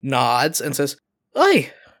 nods, and says,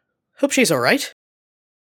 "Aye, hope she's alright."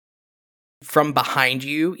 From behind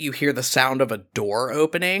you, you hear the sound of a door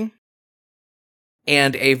opening,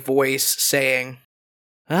 and a voice saying,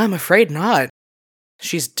 "I'm afraid not.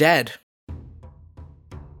 She's dead."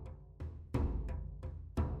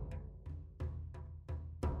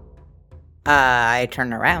 I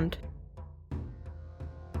turn around.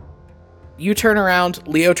 You turn around,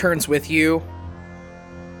 Leo turns with you.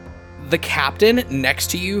 The captain next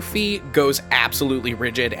to you, Fee, goes absolutely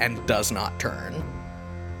rigid and does not turn.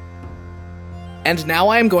 And now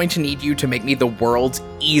I am going to need you to make me the world's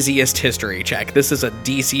easiest history check. This is a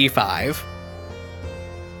DC 5.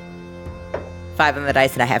 5 on the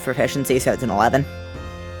dice that I have proficiency, so it's an 11.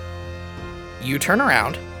 You turn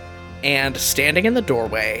around, and standing in the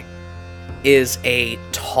doorway is a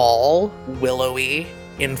tall, willowy,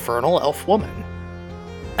 infernal elf woman.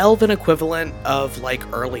 Elven equivalent of like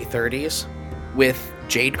early 30s, with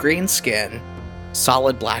jade green skin,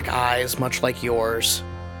 solid black eyes much like yours,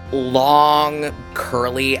 long,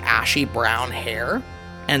 curly, ashy brown hair,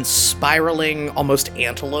 and spiraling, almost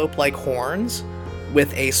antelope-like horns,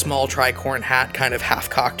 with a small tricorn hat kind of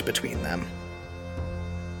half-cocked between them.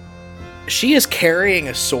 She is carrying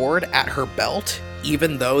a sword at her belt,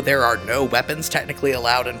 even though there are no weapons technically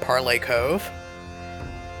allowed in Parley Cove,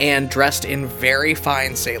 and dressed in very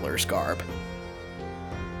fine sailor's garb.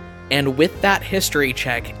 And with that history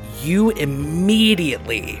check, you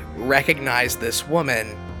immediately recognize this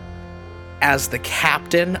woman as the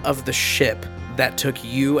captain of the ship that took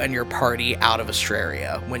you and your party out of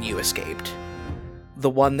Astraria when you escaped. The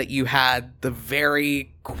one that you had the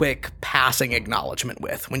very quick passing acknowledgement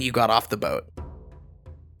with when you got off the boat.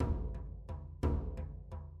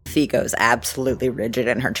 Fee goes absolutely rigid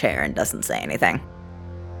in her chair and doesn't say anything.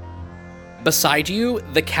 Beside you,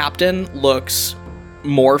 the captain looks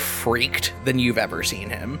more freaked than you've ever seen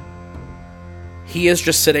him. He is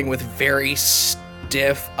just sitting with very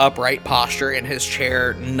stiff, upright posture in his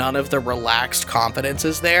chair. None of the relaxed confidence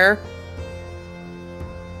is there.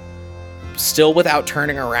 Still without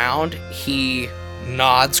turning around, he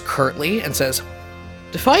nods curtly and says,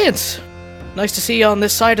 "Defiance! Nice to see you on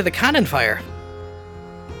this side of the cannon fire."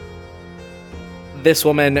 This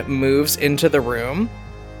woman moves into the room,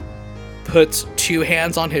 puts 2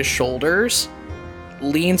 hands on his shoulders,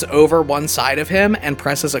 leans over one side of him and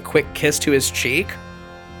presses a quick kiss to his cheek,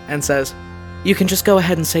 and says, "You can just go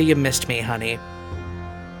ahead and say you missed me, honey."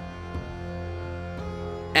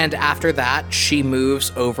 And after that, she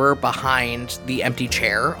moves over behind the empty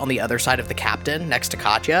chair on the other side of the captain, next to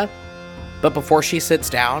Katya. But before she sits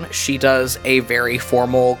down, she does a very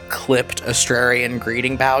formal, clipped Astrarian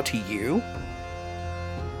greeting bow to you.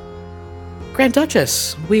 "Grand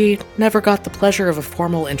Duchess, we never got the pleasure of a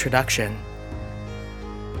formal introduction.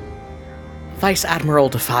 Vice Admiral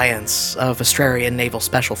Defiance of Astrarian Naval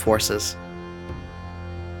Special Forces."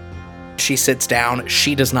 She sits down.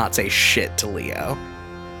 She does not say shit to Leo.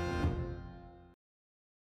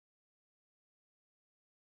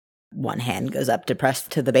 One hand goes up to press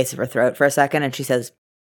to the base of her throat for a second, and she says,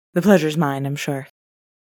 "The pleasure's mine, I'm sure."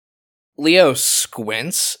 Leo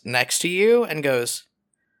squints next to you and goes,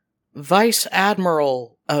 "Vice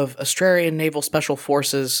Admiral of Astrarian Naval Special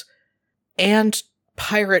Forces and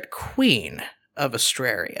Pirate Queen of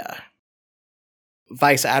Astraria."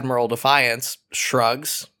 Vice Admiral Defiance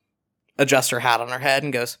shrugs, adjusts her hat on her head,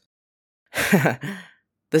 and goes,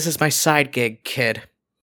 "This is my side gig, kid."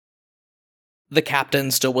 The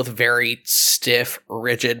captain, still with very stiff,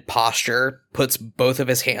 rigid posture, puts both of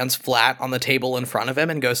his hands flat on the table in front of him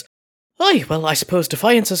and goes, "Aye, well, I suppose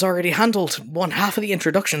Defiance has already handled one half of the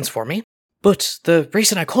introductions for me. But the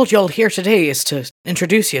reason I called y'all here today is to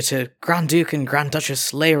introduce you to Grand Duke and Grand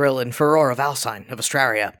Duchess Laeril and Furor of Alcyne of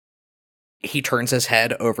Astraria." He turns his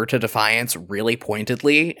head over to Defiance really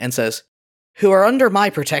pointedly and says, "Who are under my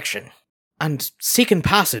protection and seeking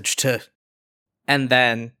passage to..." And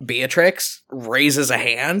then Beatrix raises a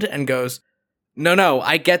hand and goes, No,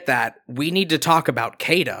 I get that. We need to talk about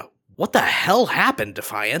Kata. What the hell happened,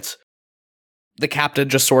 Defiance? The captain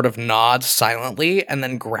just sort of nods silently and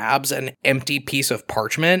then grabs an empty piece of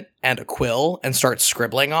parchment and a quill and starts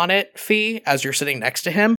scribbling on it, Fee, as you're sitting next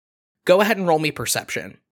to him. Go ahead and roll me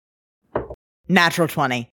perception. Natural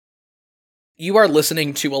 20. You are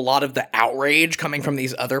listening to a lot of the outrage coming from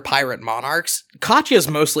these other pirate monarchs. Katya's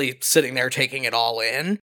mostly sitting there taking it all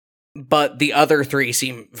in, but the other three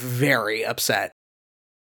seem very upset.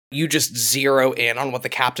 You just zero in on what the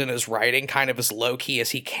captain is writing kind of as low-key as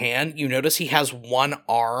he can. You notice he has one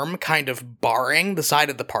arm kind of barring the side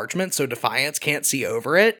of the parchment so Defiance can't see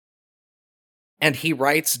over it. And he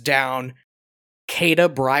writes down Kata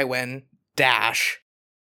Brywin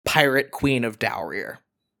 - Pirate Queen of Dowrier.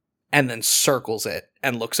 And then circles it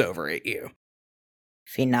and looks over at you.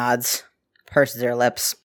 Fee nods, purses her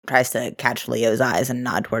lips, tries to catch Leo's eyes and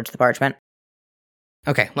nod towards the parchment.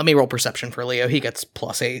 Okay, let me roll perception for Leo. He gets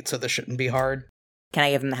 +8, so this shouldn't be hard. Can I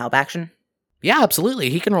give him the help action? Yeah, absolutely.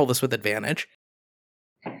 He can roll this with advantage.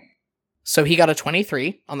 So he got a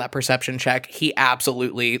 23 on that perception check. He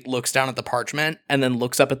absolutely looks down at the parchment and then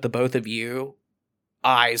looks up at the both of you,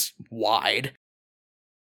 eyes wide.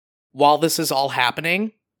 While this is all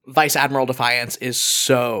happening, Vice Admiral Defiance is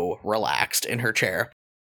so relaxed in her chair.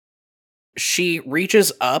 She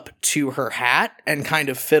reaches up to her hat and kind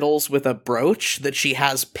of fiddles with a brooch that she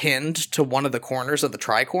has pinned to one of the corners of the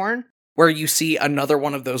tricorn, where you see another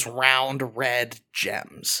one of those round red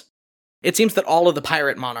gems. It seems that all of the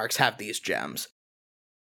pirate monarchs have these gems.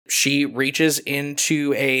 She reaches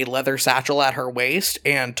into a leather satchel at her waist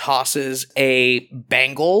and tosses a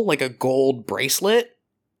bangle, like a gold bracelet,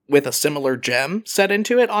 with a similar gem set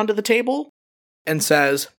into it onto the table, and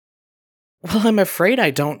says, "Well, I'm afraid I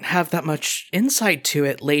don't have that much insight to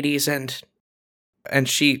it, ladies, and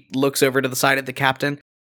she looks over to the side of the captain.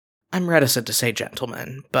 I'm reticent to say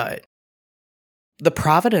gentlemen, but the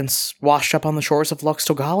Providence washed up on the shores of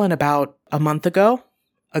Loxtogalan about a month ago.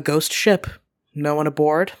 A ghost ship. No one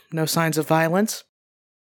aboard, no signs of violence.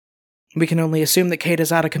 We can only assume that Kate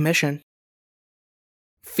is out of commission."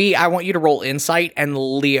 Fee, I want you to roll insight, and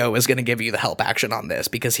Leo is going to give you the help action on this,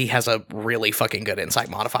 because he has a really fucking good insight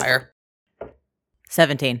modifier.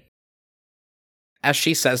 17. As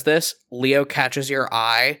she says this, Leo catches your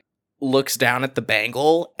eye, looks down at the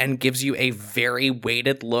bangle, and gives you a very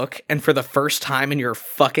weighted look, and for the first time in your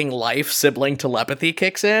fucking life, sibling telepathy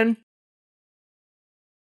kicks in.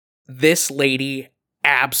 This lady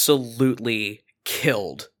absolutely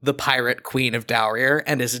killed the Pirate Queen of Dowrier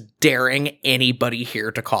and is daring anybody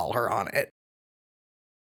here to call her on it.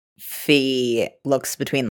 Fee looks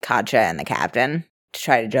between Katja and the captain to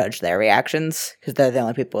try to judge their reactions, because they're the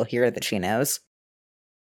only people here that she knows.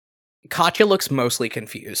 Katja looks mostly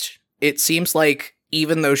confused. It seems like,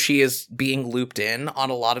 even though she is being looped in on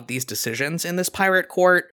a lot of these decisions in this pirate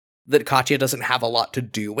court, that Katja doesn't have a lot to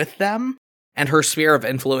do with them, and her sphere of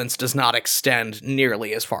influence does not extend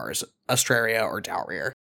nearly as far as Astraria or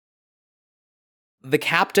Dowrier. The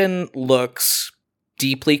captain looks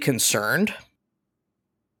deeply concerned,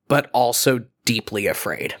 but also deeply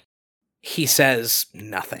afraid. He says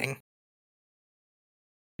nothing.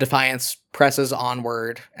 Defiance presses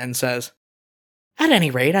onward and says, "At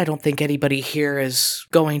any rate, I don't think anybody here is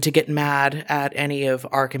going to get mad at any of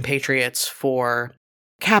our compatriots for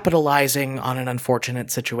capitalizing on an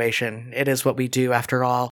unfortunate situation. It is what we do, after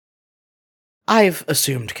all. I've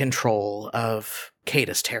assumed control of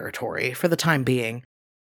Kata's territory for the time being,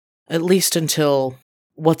 at least until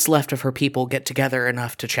what's left of her people get together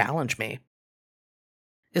enough to challenge me.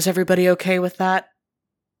 Is everybody okay with that?"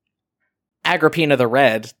 Agrippina the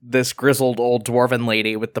Red, this grizzled old dwarven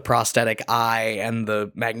lady with the prosthetic eye and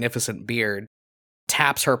the magnificent beard,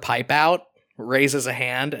 taps her pipe out, raises a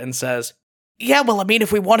hand, and says, "Yeah, well, I mean,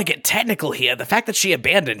 if we want to get technical here, the fact that she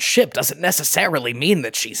abandoned ship doesn't necessarily mean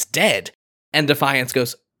that she's dead." And Defiance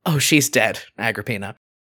goes, "Oh, she's dead, Agrippina."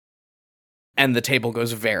 And the table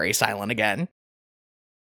goes very silent again.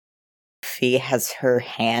 Fee has her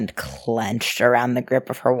hand clenched around the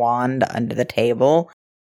grip of her wand under the table,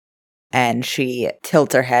 and she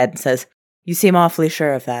tilts her head and says, "You seem awfully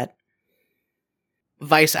sure of that."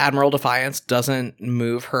 Vice Admiral Defiance doesn't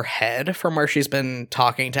move her head from where she's been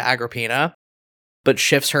talking to Agrippina, but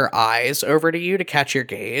shifts her eyes over to you to catch your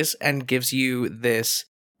gaze and gives you this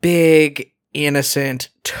big, innocent,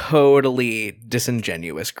 totally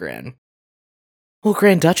disingenuous grin. "Well,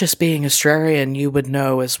 Grand Duchess being Astrarian, you would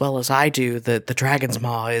know as well as I do that the Dragon's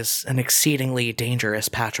Maw is an exceedingly dangerous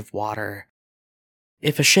patch of water.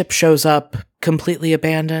 If a ship shows up completely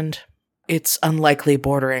abandoned, it's unlikely,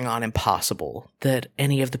 bordering on impossible, that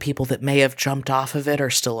any of the people that may have jumped off of it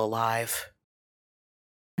are still alive."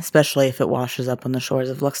 especially if it washes up on the shores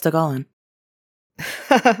of Luxtagallen.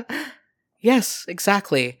 Yes,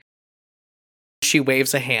 exactly. She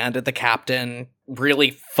waves a hand at the captain, really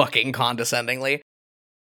fucking condescendingly.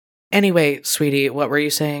 Anyway, sweetie, what were you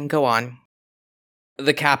saying? Go on.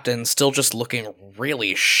 The captain, still just looking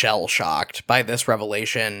really shell-shocked by this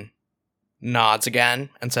revelation, nods again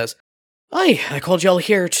and says, Aye, I called y'all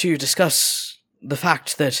here to discuss the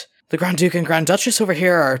fact that the Grand Duke and Grand Duchess over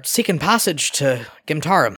here are seeking passage to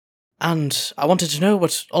Gimtarum, and I wanted to know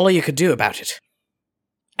what all of you could do about it.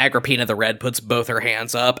 Agrippina the Red puts both her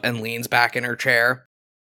hands up and leans back in her chair.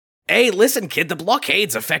 Hey, listen, kid, the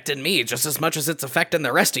blockade's affecting me just as much as it's affecting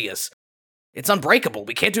the rest of yous. It's unbreakable,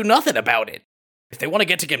 we can't do nothing about it. If they want to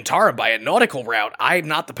get to Gimtarum by a nautical route, I'm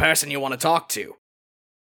not the person you want to talk to.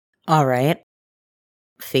 All right.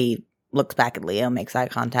 Fee looks back at Leo, makes eye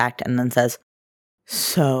contact, and then says,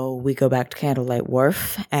 So we go back to Candlelight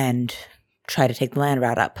Wharf and try to take the land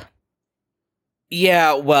route up.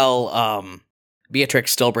 Yeah, well,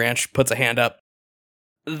 Beatrix Stillbranch puts a hand up.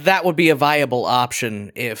 That would be a viable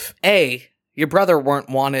option if, A, your brother weren't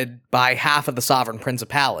wanted by half of the sovereign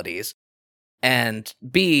principalities, and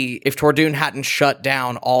B, if Tordoon hadn't shut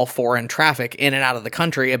down all foreign traffic in and out of the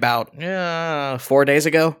country about 4 days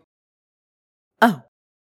ago. Oh.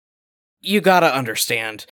 You gotta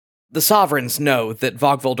understand, the sovereigns know that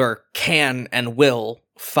Vogveldur can and will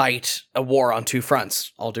fight a war on two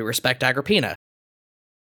fronts. All due respect, Agrippina.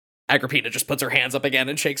 Agrippina just puts her hands up again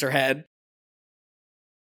and shakes her head.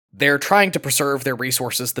 They're trying to preserve their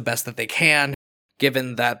resources the best that they can,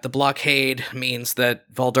 given that the blockade means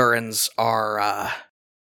that Voldurans are,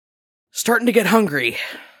 starting to get hungry.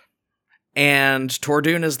 And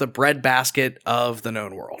Tordoon is the breadbasket of the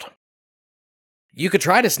known world. You could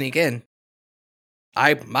try to sneak in.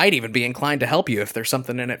 I might even be inclined to help you if there's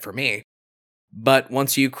something in it for me. But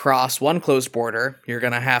once you cross one closed border, you're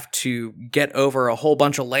gonna have to get over a whole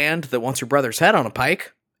bunch of land that wants your brother's head on a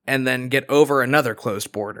pike, and then get over another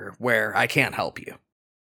closed border where I can't help you.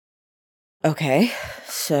 Okay,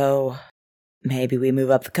 so maybe we move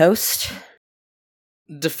up the coast?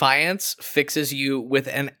 Defiance fixes you with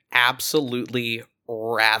an absolutely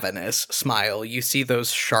ravenous smile. You see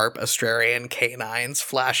those sharp Astrarian canines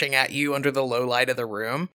flashing at you under the low light of the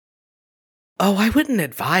room. Oh, I wouldn't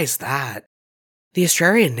advise that. The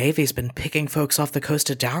Astrarian Navy's been picking folks off the coast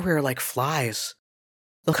of Dowrir like flies.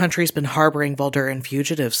 The country's been harboring Volduran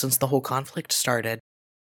fugitives since the whole conflict started.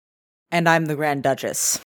 And I'm the Grand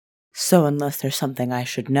Duchess. So unless there's something I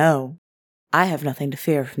should know, I have nothing to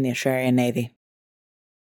fear from the Astrarian Navy.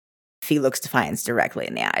 Fee looks Defiance directly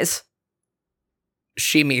in the eyes.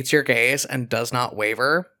 She meets your gaze and does not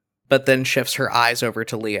waver, but then shifts her eyes over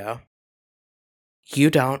to Leo. You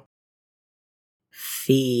don't.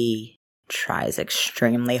 Fee tries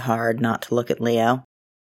extremely hard not to look at Leo,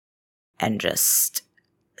 and just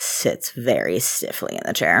sits very stiffly in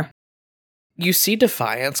the chair. You see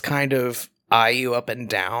Defiance kind of eye you up and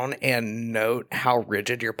down and note how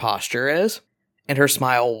rigid your posture is, and her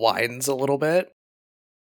smile widens a little bit.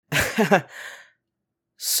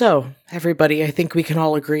 So, everybody, I think we can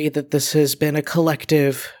all agree that this has been a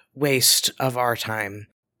collective waste of our time.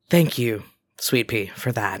 Thank you, Sweet Pea,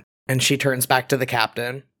 for that. And she turns back to the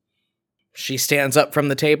captain. She stands up from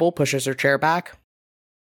the table, pushes her chair back.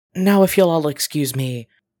 Now, if you'll all excuse me,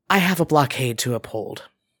 I have a blockade to uphold.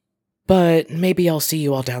 But maybe I'll see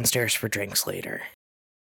you all downstairs for drinks later.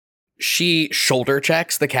 She shoulder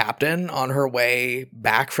checks the captain on her way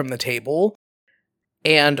back from the table,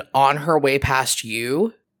 and on her way past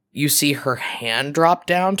you, you see her hand drop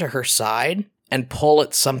down to her side and pull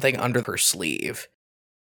at something under her sleeve.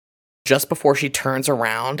 Just before she turns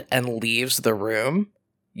around and leaves the room,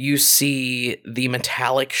 you see the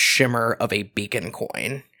metallic shimmer of a beacon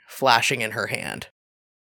coin flashing in her hand.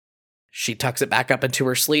 She tucks it back up into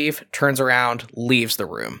her sleeve, turns around, leaves the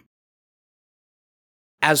room.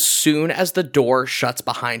 As soon as the door shuts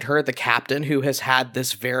behind her, the captain, who has had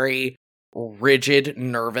this very rigid,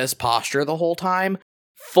 nervous posture the whole time,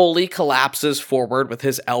 fully collapses forward with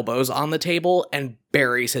his elbows on the table and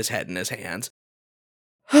buries his head in his hands.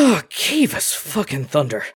 Oh, Kivas fucking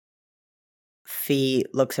thunder. Fee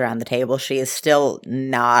looks around the table. She is still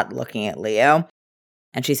not looking at Leo.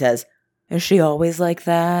 And she says, Is she always like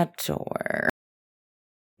that, or?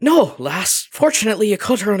 No, lass. Fortunately, you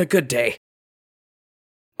caught her on a good day.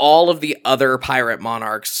 All of the other pirate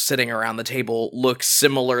monarchs sitting around the table look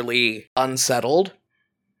similarly unsettled.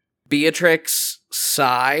 Beatrix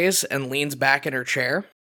sighs and leans back in her chair.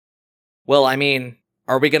 Well, I mean,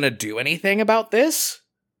 are we gonna do anything about this?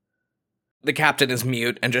 The captain is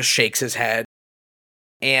mute and just shakes his head.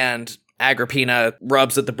 And Agrippina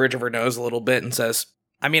rubs at the bridge of her nose a little bit and says,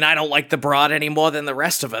 I mean, I don't like the broad any more than the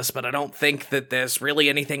rest of us, but I don't think that there's really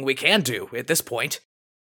anything we can do at this point.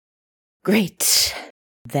 Great.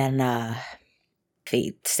 Then,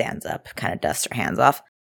 Fee stands up, kind of dusts her hands off.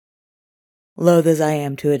 Loath as I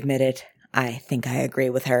am to admit it, I think I agree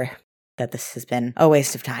with her that this has been a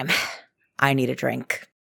waste of time. I need a drink.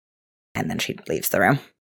 And then she leaves the room.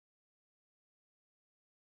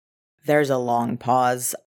 There's a long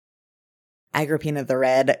pause. Agrippina the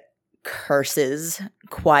Red curses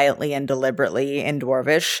quietly and deliberately in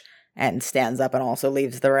Dwarvish and stands up and also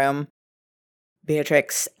leaves the room.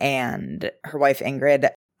 Beatrix and her wife Ingrid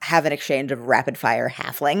have an exchange of rapid-fire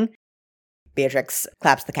halfling. Beatrix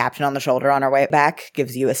claps the captain on the shoulder on her way back,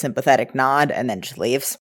 gives you a sympathetic nod, and then just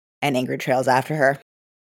leaves. And Ingrid trails after her.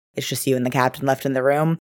 It's just you and the captain left in the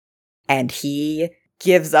room. And he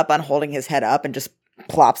gives up on holding his head up and just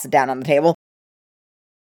plops it down on the table.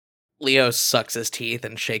 Leo sucks his teeth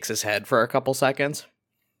and shakes his head for a couple seconds.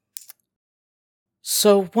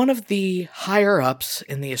 So one of the higher-ups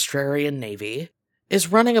in the Astrarian Navy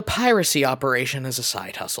is running a piracy operation as a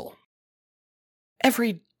side hustle.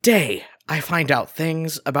 Every day, I find out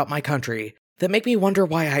things about my country that make me wonder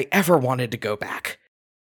why I ever wanted to go back.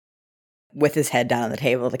 With his head down on the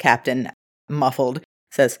table, the captain, muffled,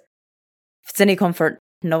 says, "If it's any comfort,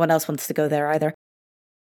 no one else wants to go there either."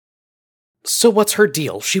 So what's her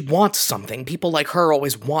deal? She wants something. People like her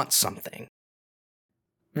always want something.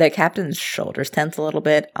 The captain's shoulders tense a little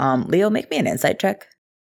bit. Leo, make me an insight check.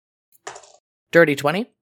 Dirty 20?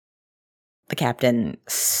 The captain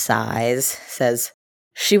sighs, says,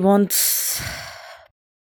 "She wants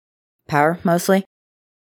power, mostly."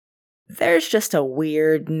 There's just a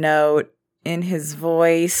weird note in his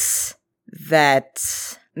voice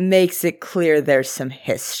that makes it clear there's some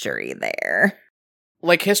history there.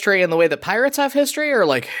 Like history in the way that pirates have history, or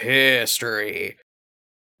like history?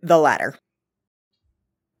 The latter.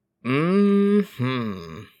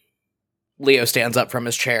 Leo stands up from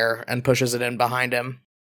his chair and pushes it in behind him.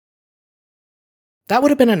 That would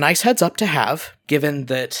have been a nice heads up to have, given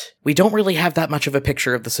that we don't really have that much of a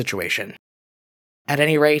picture of the situation. At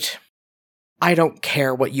any rate, I don't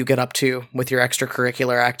care what you get up to with your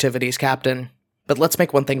extracurricular activities, Captain, but let's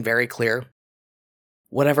make one thing very clear.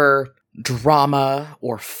 Whatever drama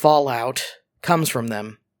or fallout comes from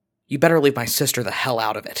them, you better leave my sister the hell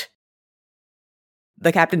out of it.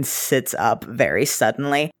 The captain sits up very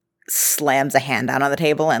suddenly, slams a hand down on the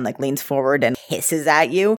table and leans forward and hisses at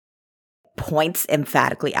you, points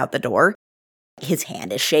emphatically out the door. His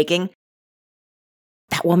hand is shaking.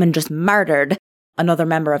 That woman just murdered another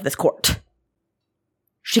member of this court.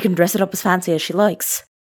 She can dress it up as fancy as she likes.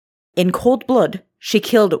 In cold blood, she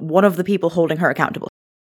killed one of the people holding her accountable.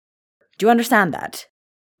 Do you understand that?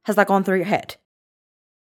 Has that gone through your head?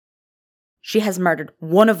 She has murdered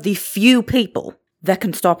one of the few people that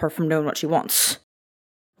can stop her from doing what she wants.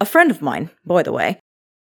 A friend of mine, by the way.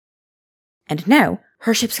 And now,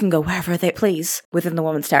 her ships can go wherever they please within the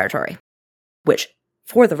woman's territory. Which,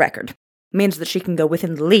 for the record, means that she can go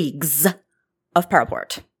within leagues of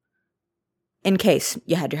Pearlport. In case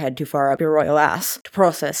you had your head too far up your royal ass to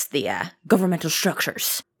process the governmental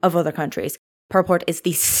structures of other countries, Pearlport is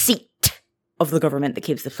the seat of the government that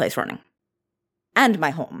keeps this place running. And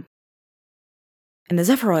my home. And the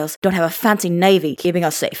Zephyroils don't have a fancy navy keeping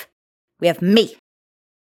us safe. We have me.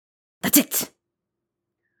 That's it.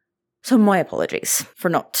 So my apologies for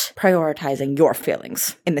not prioritizing your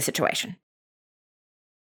feelings in this situation.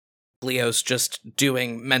 Leo's just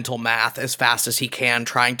doing mental math as fast as he can,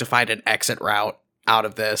 trying to find an exit route out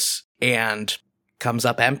of this, and comes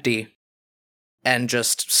up empty. And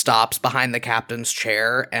just stops behind the captain's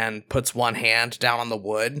chair and puts one hand down on the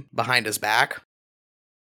wood behind his back.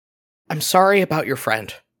 I'm sorry about your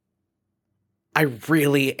friend. I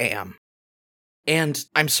really am. And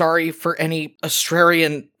I'm sorry for any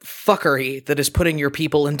Astrarian fuckery that is putting your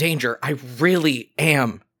people in danger. I really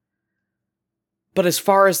am. But as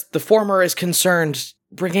far as the former is concerned,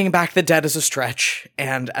 bringing back the dead is a stretch.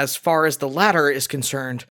 And as far as the latter is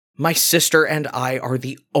concerned, my sister and I are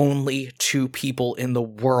the only two people in the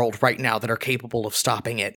world right now that are capable of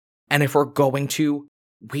stopping it. And if we're going to,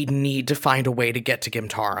 we need to find a way to get to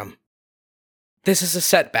Gimtarum. This is a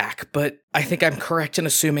setback, but I think I'm correct in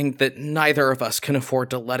assuming that neither of us can afford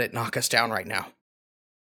to let it knock us down right now.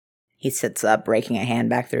 He sits up, raking a hand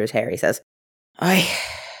back through his hair. He says,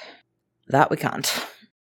 that we can't.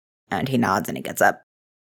 And he nods and he gets up.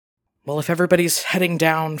 Well, if everybody's heading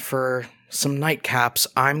down for some nightcaps,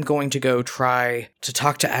 I'm going to go try to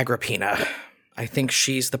talk to Agrippina. I think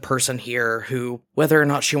she's the person here who, whether or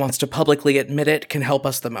not she wants to publicly admit it, can help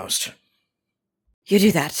us the most. You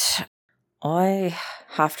do that. I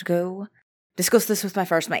have to go discuss this with my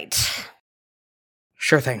first mate.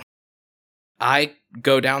 Sure thing. I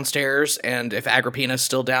go downstairs, and if Agrippina's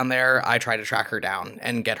still down there, I try to track her down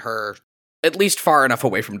and get her at least far enough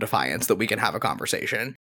away from Defiance that we can have a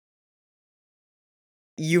conversation.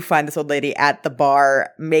 You find this old lady at the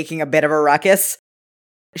bar making a bit of a ruckus.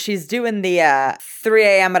 She's doing the 3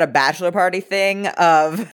 a.m. at a bachelor party thing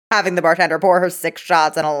of having the bartender pour her 6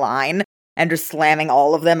 shots in a line and just slamming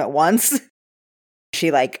all of them at once.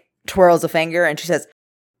 She, twirls a finger and she says,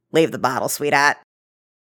 "Leave the bottle, sweetheart."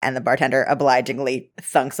 And the bartender obligingly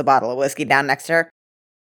thunks a bottle of whiskey down next to her.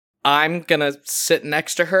 I'm gonna sit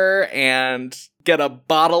next to her and get a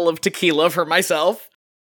bottle of tequila for myself.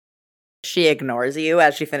 She ignores you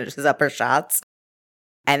as she finishes up her shots.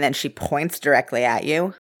 And then she points directly at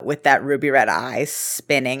you with that ruby red eye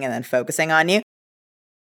spinning and then focusing on you.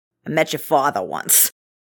 "I met your father once.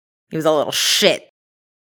 He was a little shit.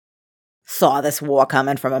 Saw this war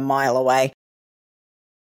coming from a mile away.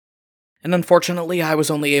 And unfortunately, I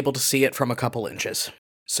was only able to see it from a couple inches.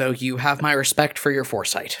 So you have my respect for your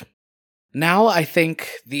foresight. Now I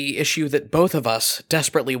think the issue that both of us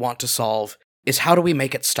desperately want to solve is how do we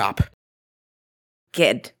make it stop?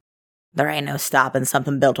 Kid, there ain't no stopping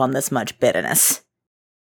something built on this much bitterness."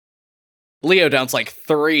 Leo downs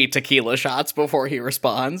 3 tequila shots before he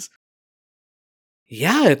responds.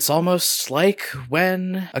 Yeah, it's almost like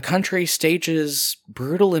when a country stages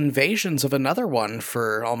brutal invasions of another one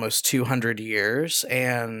for almost 200 years,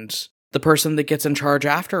 and the person that gets in charge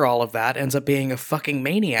after all of that ends up being a fucking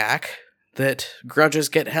maniac, that grudges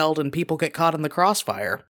get held and people get caught in the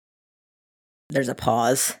crossfire. There's a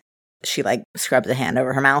pause. She, scrubs a hand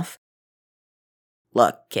over her mouth.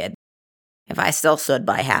 "Look, kid, if I still stood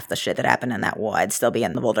by half the shit that happened in that war, I'd still be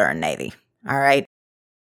in the Volduran Navy, alright?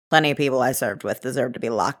 Plenty of people I served with deserve to be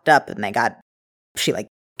locked up, and they got..." She,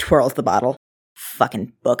 twirls the bottle.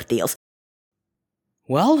 "Fucking book deals."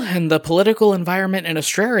 Well, and the political environment in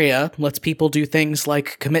Australia lets people do things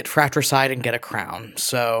like commit fratricide and get a crown,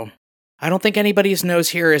 so I don't think anybody's nose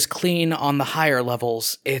here is clean on the higher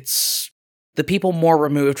levels. It's the people more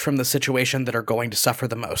removed from the situation that are going to suffer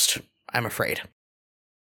the most, I'm afraid.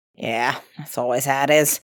 "Yeah, that's always how it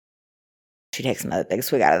is." She takes another big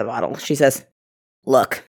swig out of the bottle. She says,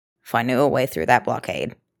 "Look, if I knew a way through that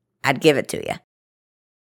blockade, I'd give it to you.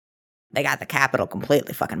 They got the capital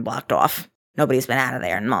completely fucking blocked off. Nobody's been out of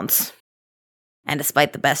there in months. And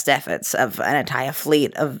despite the best efforts of an entire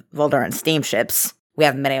fleet of Volduran steamships, we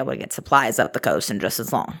haven't been able to get supplies up the coast in just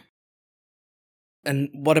as long." And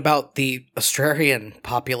what about the Australian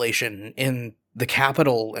population in the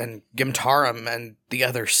capital and Gimtarum and the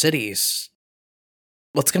other cities?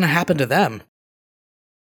 What's going to happen to them?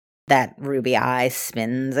 That ruby eye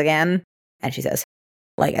spins again, and she says,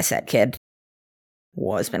 "Like I said, kid,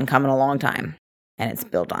 war's been coming a long time, and it's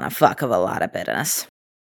built on a fuck of a lot of bitterness.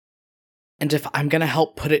 And if I'm going to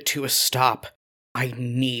help put it to a stop, I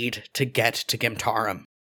need to get to Gimtarum.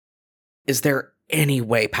 Is there any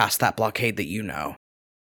way past that blockade that you know?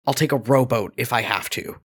 I'll take a rowboat if I have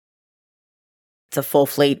to." It's a full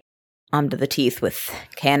fleet, armed to the teeth with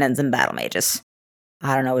cannons and battle mages.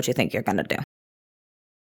 I don't know what you think you're gonna do."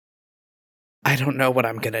 I don't know what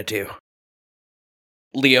I'm gonna do.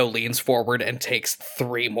 Leo leans forward and takes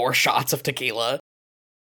 3 more shots of tequila.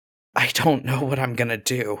 I don't know what I'm gonna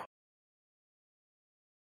do.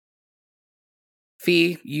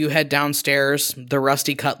 Fee, you head downstairs. The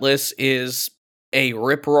Rusty Cutlass is a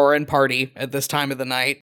rip-roaring party at this time of the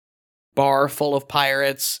night. Bar full of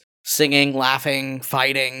pirates, singing, laughing,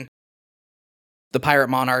 fighting. The pirate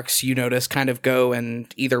monarchs, you notice, kind of go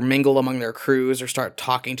and either mingle among their crews or start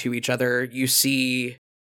talking to each other. You see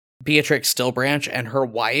Beatrix Stillbranch and her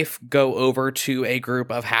wife go over to a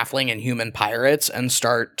group of halfling and human pirates and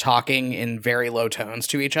start talking in very low tones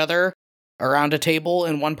to each other around a table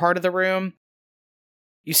in one part of the room.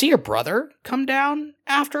 You see your brother come down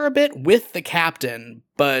after a bit with the captain,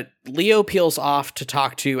 but Leo peels off to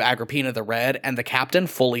talk to Agrippina the Red, and the captain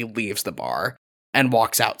fully leaves the bar and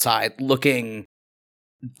walks outside looking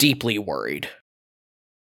deeply worried.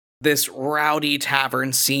 This rowdy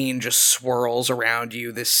tavern scene just swirls around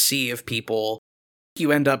you, this sea of people.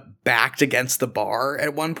 You end up backed against the bar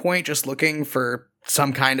at one point, just looking for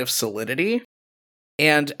some kind of solidity.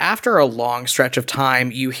 And after a long stretch of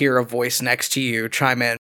time, you hear a voice next to you chime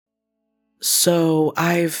in. So,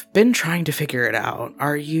 I've been trying to figure it out.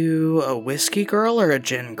 Are you a whiskey girl or a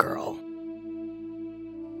gin girl?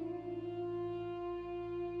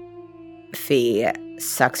 Fee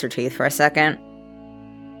sucks her teeth for a second,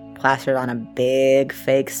 plasters on a big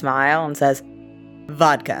fake smile, and says,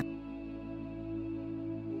 "Vodka."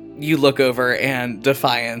 You look over and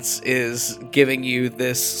Defiance is giving you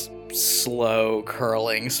this slow,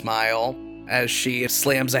 curling smile as she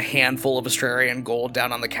slams a handful of Astrarian gold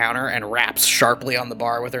down on the counter and raps sharply on the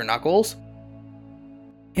bar with her knuckles.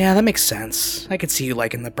 Yeah, that makes sense. I could see you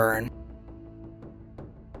liking the burn.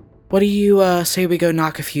 What do you say we go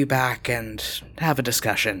knock a few back and have a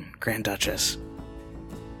discussion, Grand Duchess?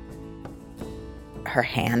 Her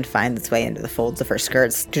hand finds its way into the folds of her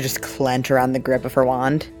skirts to just clench around the grip of her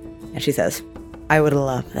wand, and she says, I would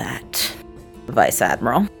love that, Vice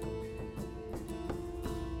Admiral.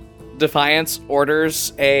 Defiance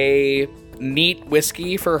orders a neat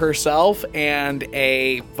whiskey for herself and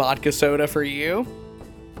a vodka soda for you.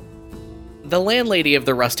 The landlady of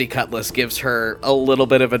the Rusty Cutlass gives her a little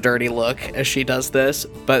bit of a dirty look as she does this,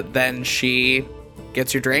 but then she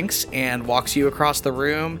gets your drinks and walks you across the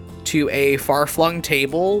room to a far-flung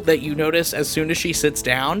table that you notice as soon as she sits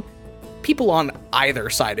down. People on either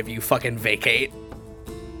side of you fucking vacate.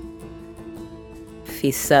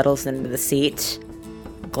 She settles into the seat,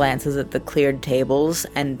 glances at the cleared tables,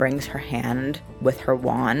 and brings her hand with her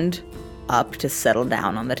wand up to settle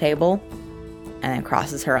down on the table, and then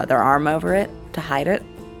crosses her other arm over it to hide it.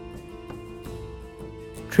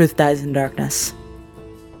 Truth dies in darkness.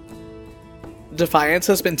 Defiance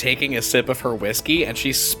has been taking a sip of her whiskey, and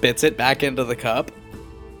she spits it back into the cup.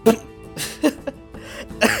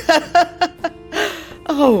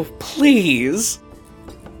 Oh, please.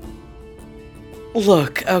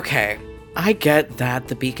 Look, okay, I get that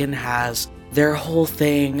the Beacon has their whole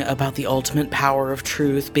thing about the ultimate power of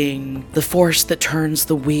truth being the force that turns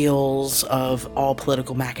the wheels of all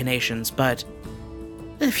political machinations, but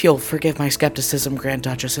if you'll forgive my skepticism, Grand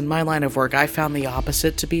Duchess, in my line of work, I found the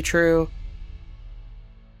opposite to be true.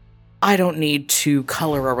 I don't need to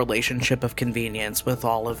color a relationship of convenience with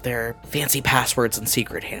all of their fancy passwords and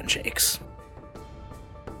secret handshakes.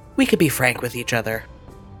 We could be frank with each other.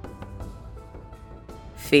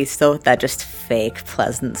 Fiestel, with that just fake,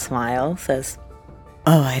 pleasant smile, says,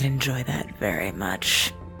 Oh, I'd enjoy that very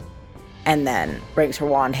much. And then brings her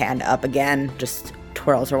wand hand up again, just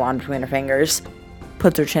twirls her wand between her fingers,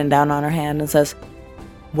 puts her chin down on her hand and says,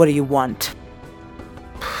 What do you want?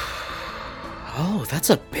 Oh, that's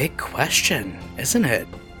a big question, isn't it?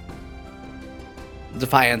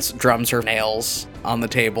 Defiance drums her nails on the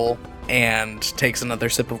table and takes another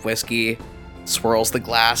sip of whiskey, swirls the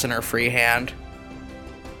glass in her free hand.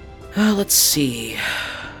 Let's see.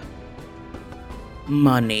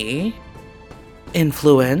 Money,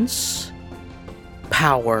 influence,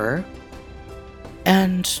 power,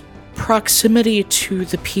 and proximity to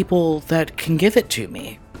the people that can give it to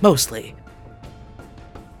me, mostly.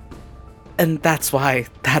 And that's why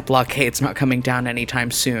that blockade's not coming down anytime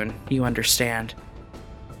soon, you understand.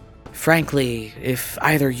 Frankly, if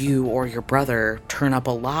either you or your brother turn up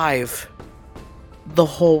alive, the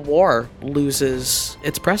whole war loses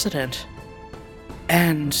its precedent.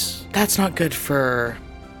 And that's not good for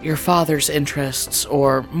your father's interests,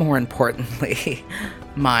 or more importantly,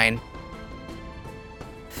 mine.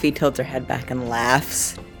 Fee tilts her head back and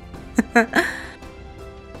laughs.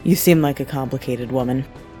 You seem like a complicated woman.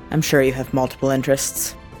 I'm sure you have multiple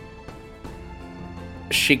interests.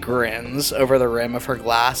 She grins over the rim of her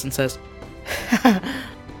glass and says,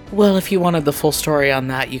 Well, if you wanted the full story on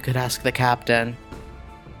that, you could ask the captain.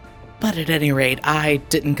 But at any rate, I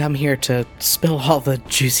didn't come here to spill all the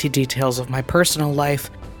juicy details of my personal life.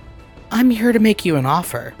 I'm here to make you an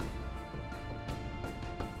offer.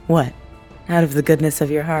 What? Out of the goodness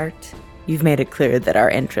of your heart? You've made it clear that our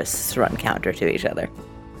interests run counter to each other.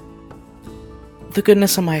 The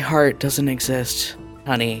goodness of my heart doesn't exist,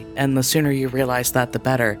 honey, and the sooner you realize that, the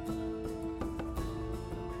better.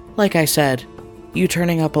 Like I said, you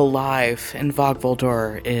turning up alive in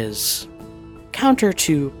Vogvoldur is counter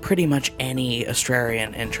to pretty much any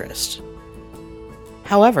Astrarian interest.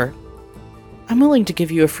 However, I'm willing to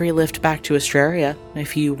give you a free lift back to Astraria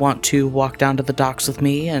if you want to walk down to the docks with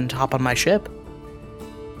me and hop on my ship.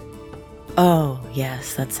 Oh,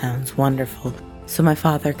 yes, that sounds wonderful. So my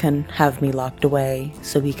father can have me locked away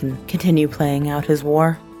so he can continue playing out his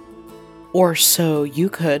war? Or so you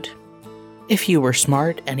could, if you were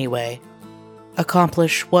smart anyway,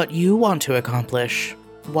 accomplish what you want to accomplish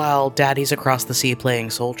while Daddy's across the sea playing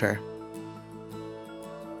soldier.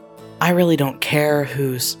 I really don't care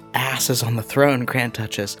whose ass is on the throne, Grand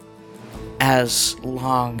Duchess, as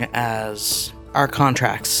long as our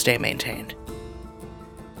contracts stay maintained.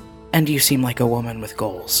 And you seem like a woman with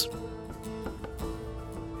goals.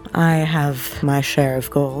 I have my share of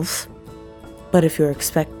goals, but if you're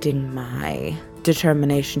expecting my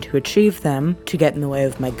determination to achieve them to get in the way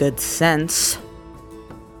of my good sense,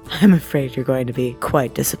 I'm afraid you're going to be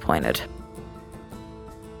quite disappointed.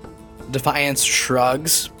 Defiance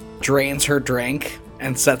shrugs drains her drink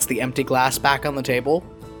and sets the empty glass back on the table.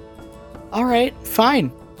 All right,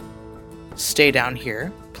 fine. Stay down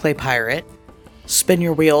here, play pirate, spin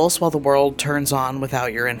your wheels while the world turns on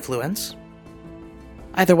without your influence.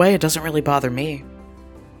 Either way, it doesn't really bother me.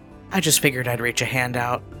 I just figured I'd reach a hand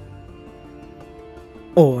out.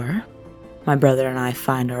 Or my brother and I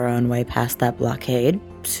find our own way past that blockade,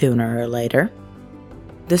 sooner or later.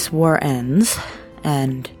 This war ends,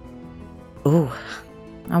 and... ooh,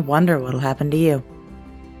 I wonder what'll happen to you.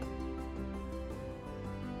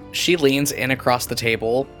 She leans in across the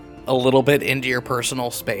table, a little bit into your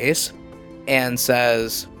personal space, and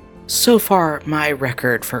says, so far, my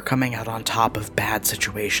record for coming out on top of bad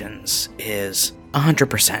situations is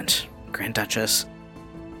 100%, Grand Duchess.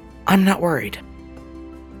 I'm not worried.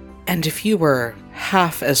 And if you were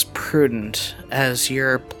half as prudent as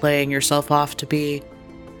you're playing yourself off to be,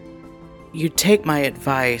 you'd take my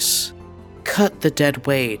advice, cut the dead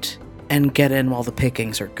weight, and get in while the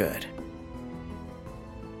pickings are good.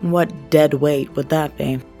 What dead weight would that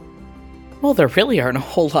be? Well, there really aren't a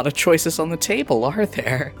whole lot of choices on the table, are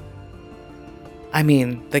there? I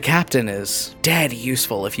mean, the captain is dead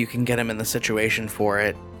useful if you can get him in the situation for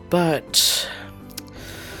it, but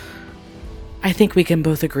I think we can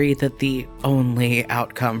both agree that the only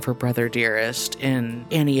outcome for Brother Dearest in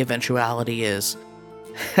any eventuality is,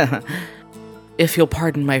 if you'll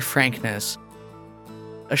pardon my frankness,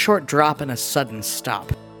 a short drop and a sudden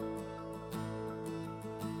stop.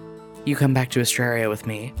 You come back to Astraria with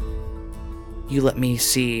me. You let me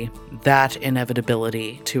see that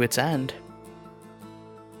inevitability to its end.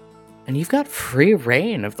 And you've got free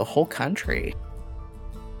reign of the whole country.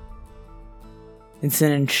 It's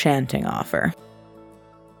an enchanting offer.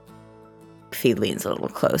 Fee leans a little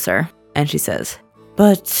closer, and she says,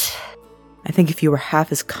 but I think if you were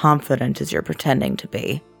half as confident as you're pretending to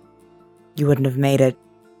be, you wouldn't have made it.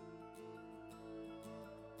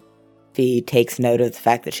 Fee takes note of the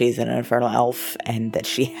fact that she's an infernal elf and that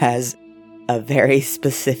she has a very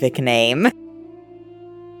specific name.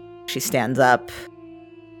 She stands up,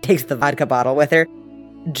 takes the vodka bottle with her,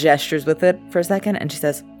 gestures with it for a second, and she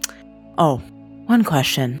says, oh, one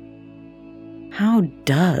question. How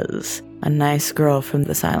does a nice girl from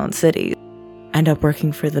the Silent City end up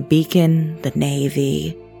working for the Beacon, the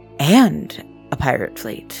Navy, and a pirate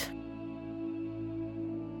fleet?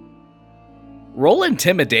 Roll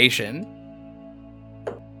intimidation.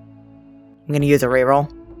 I'm going to use a reroll.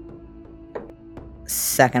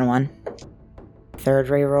 Second one. Third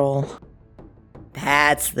reroll.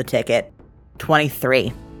 That's the ticket.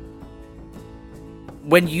 23.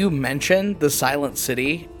 When you mention the Silent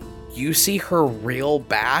City, you see her reel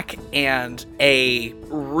back and a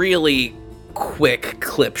really quick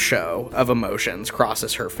clip show of emotions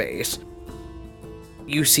crosses her face.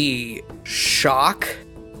 You see shock,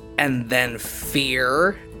 and then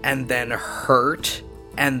fear, and then hurt,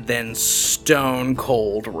 and then stone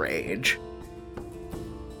cold rage.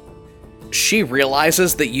 She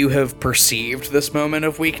realizes that you have perceived this moment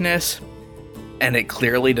of weakness, and it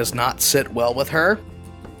clearly does not sit well with her.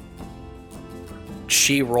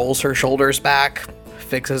 She rolls her shoulders back,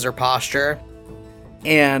 fixes her posture,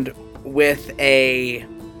 and with a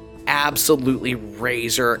absolutely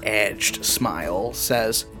razor-edged smile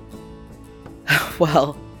says,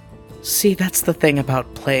 well, see, that's the thing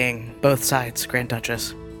about playing both sides, Grand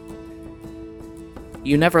Duchess.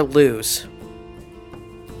 You never lose.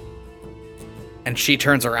 And she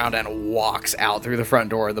turns around and walks out through the front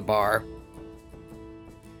door of the bar.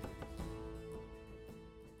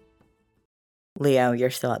 Leo, you're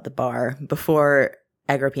still at the bar. Before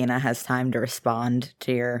Agrippina has time to respond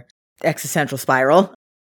to your existential spiral,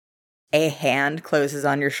 a hand closes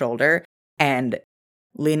on your shoulder, and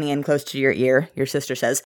leaning in close to your ear, your sister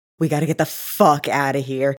says, we gotta get the fuck out of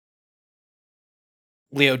here.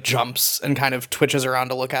 Leo jumps and kind of twitches around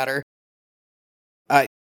to look at her.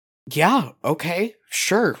 Yeah, okay,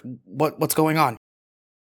 sure. What's going on?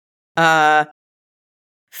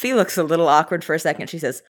 Fee looks a little awkward for a second. She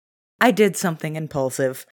says, I did something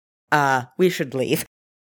impulsive. We should leave.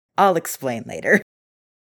 I'll explain later.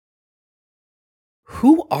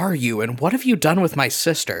 Who are you and what have you done with my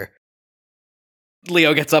sister?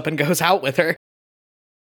 Leo gets up and goes out with her.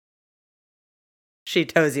 She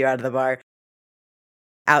tows you out of the bar.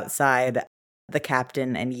 Outside, the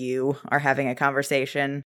captain and you are having a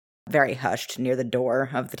conversation, very hushed, near the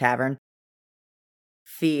door of the tavern.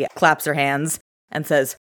 Fee claps her hands and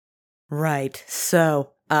says, right,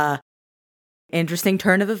 so, interesting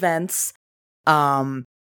turn of events.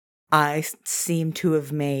 I seem to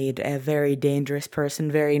have made a very dangerous person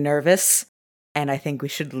very nervous, and I think we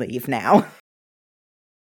should leave now.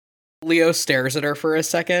 Leo stares at her for a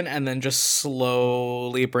second and then just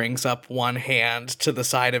slowly brings up one hand to the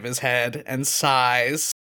side of his head and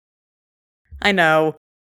sighs. I know.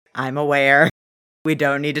 I'm aware. We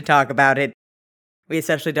don't need to talk about it. We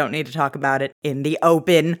especially don't need to talk about it in the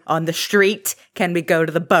open, on the street. Can we go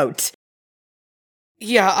to the boat?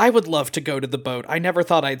 Yeah, I would love to go to the boat. I never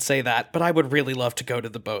thought I'd say that, but I would really love to go to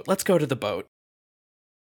the boat. Let's go to the boat.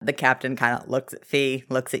 The captain kind of looks at Fee,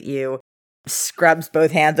 looks at you, scrubs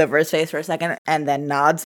both hands over his face for a second, and then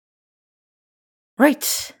nods.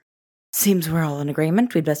 Right. Seems we're all in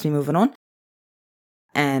agreement. We'd best be moving on.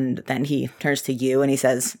 And then he turns to you and he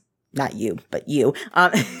says, not you, but you.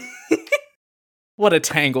 What a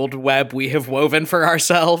tangled web we have woven for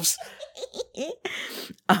ourselves.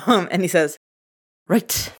 And he says,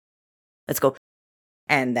 right, let's go.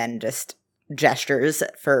 And then just gestures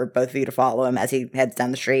for both of you to follow him as he heads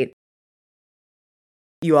down the street.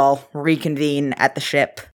 You all reconvene at the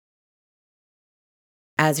ship.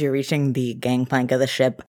 As you're reaching the gangplank of the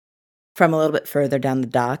ship, from a little bit further down the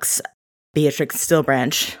docks, Beatrix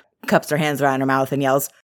Stillbranch cups her hands around her mouth and yells,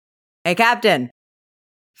 "Hey, Captain!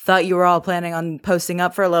 Thought you were all planning on posting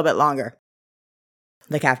up for a little bit longer."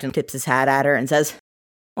 The captain tips his hat at her and says,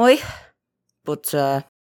 "Oi, but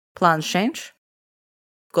plans change?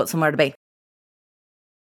 Got somewhere to be."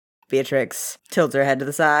 Beatrix tilts her head to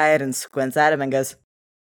the side and squints at him and goes,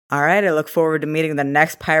 "All right, I look forward to meeting the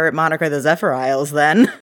next pirate monarch of the Zephyr Isles,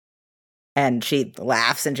 then." And she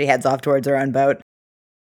laughs and she heads off towards her own boat.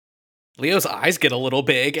 Leo's eyes get a little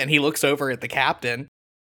big and he looks over at the captain.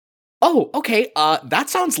 "Oh, okay, that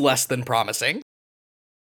sounds less than promising."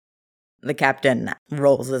 The captain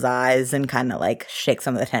rolls his eyes and kind of like shakes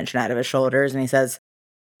some of the tension out of his shoulders and he says,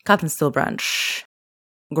 "Captain Stillbranch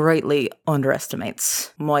greatly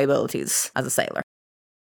underestimates my abilities as a sailor."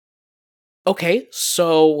 Okay,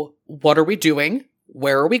 so what are we doing?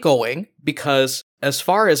 Where are we going? Because as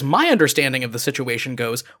far as my understanding of the situation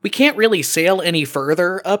goes, we can't really sail any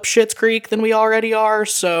further up Schitt's Creek than we already are,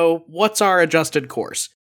 so what's our adjusted course?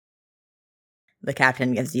 The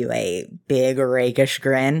captain gives you a big, rakish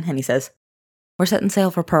grin, and he says, "We're setting sail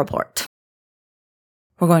for Pearlport.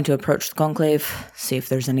 We're going to approach the Conclave, see if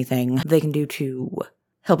there's anything they can do to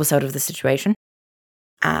help us out of the situation.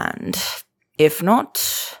 And if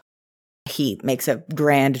not," he makes a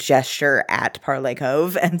grand gesture at Parlay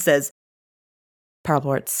Cove and says,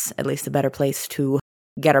 "Pearlport's at least a better place to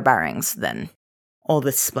get our bearings than all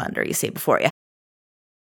this splendor you see before you."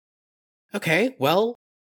 Okay, well,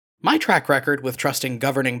 my track record with trusting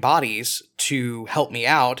governing bodies to help me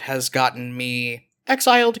out has gotten me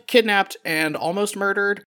exiled, kidnapped, and almost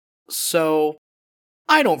murdered, so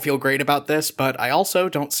I don't feel great about this, but I also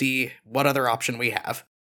don't see what other option we have.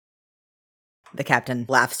 The captain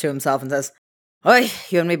laughs to himself and says, "Oi,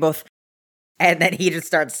 you and me both." And then he just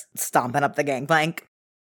starts stomping up the gangplank.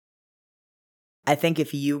 I think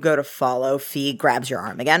if you go to follow, Fee grabs your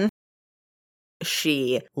arm again.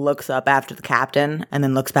 She looks up after the captain and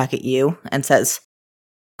then looks back at you and says,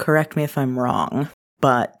 "Correct me if I'm wrong,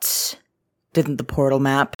 but didn't the portal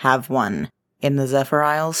map have one in the Zephyr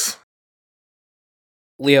Isles?"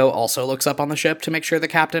 Leo also looks up on the ship to make sure the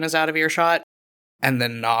captain is out of earshot, and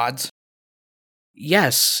then nods.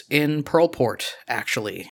 "Yes, in Pearlport,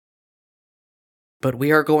 actually. But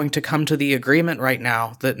we are going to come to the agreement right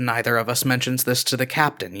now that neither of us mentions this to the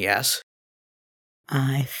captain, yes?"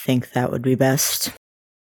 "I think that would be best."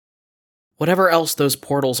 Whatever else those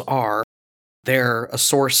portals are, they're a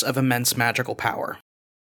source of immense magical power.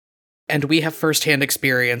 And we have first-hand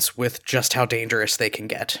experience with just how dangerous they can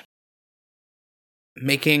get.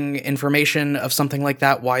 Making information of something like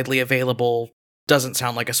that widely available doesn't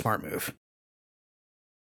sound like a smart move.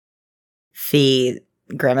 Fee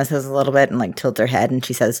grimaces a little bit and tilts her head and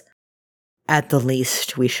she says, "At the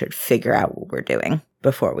least, we should figure out what we're doing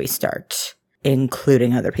before we start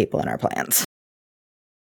including other people in our plans."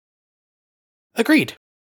 Agreed.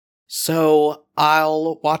 So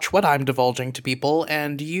I'll watch what I'm divulging to people,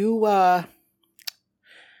 and you,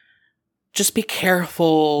 just be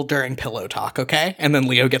careful during pillow talk, okay? And then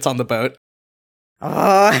Leo gets on the boat.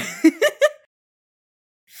 Oh.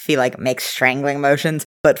 Fee makes strangling motions,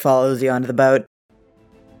 but follows you onto the boat.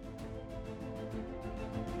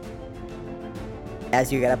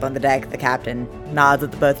 As you get up on the deck, the captain nods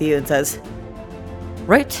at the both of you and says,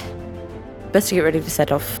 "Right. Best to get ready to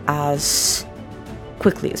set off as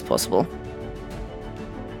quickly as possible."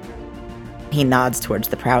 He nods towards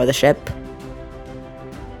the prow of the ship.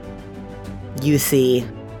 You see,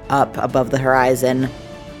 up above the horizon,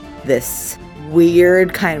 this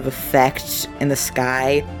weird kind of effect in the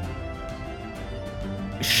sky.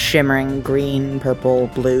 Shimmering green, purple,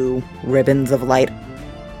 blue ribbons of light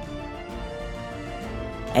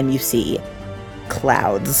and you see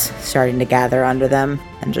clouds starting to gather under them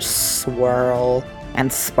and just swirl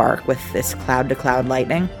and spark with this cloud-to-cloud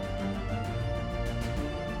lightning.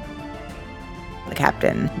 The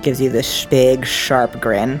captain gives you this big, sharp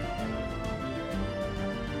grin.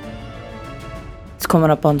 It's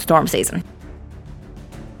coming up on storm season.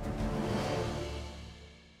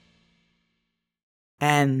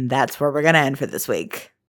 And that's where we're going to end for this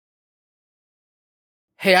week.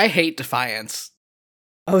 Hey, I hate Defiance.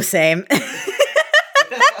 Oh, same.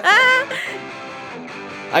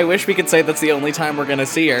 I wish we could say that's the only time we're going to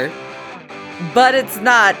see her. But it's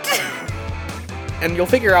not. And you'll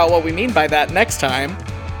figure out what we mean by that next time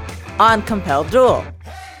on Compelled Duel.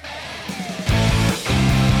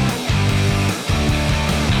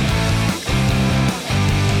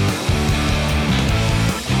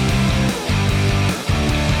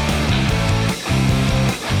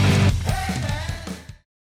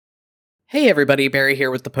 Hey everybody, Barry here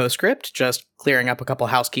with the postscript, just clearing up a couple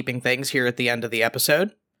housekeeping things here at the end of the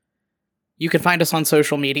episode. You can find us on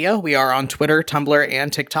social media. We are on Twitter, Tumblr,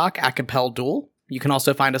 and TikTok at Compelled Duel. You can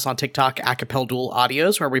also find us on TikTok at Compelled Duel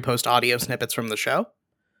Audios, where we post audio snippets from the show.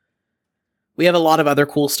 We have a lot of other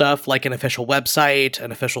cool stuff, like an official website,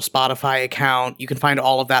 an official Spotify account. You can find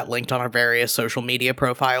all of that linked on our various social media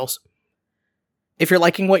profiles. If you're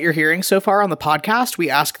liking what you're hearing so far on the podcast, we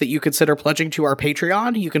ask that you consider pledging to our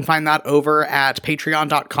Patreon. You can find that over at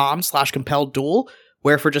patreon.com/compelledduel,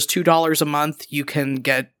 where for just $2 a month, you can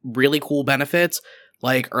get really cool benefits,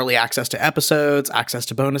 like early access to episodes, access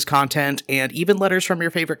to bonus content, and even letters from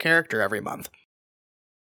your favorite character every month.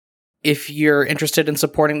 If you're interested in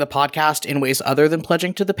supporting the podcast in ways other than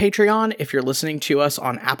pledging to the Patreon, if you're listening to us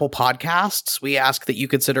on Apple Podcasts, we ask that you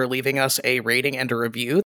consider leaving us a rating and a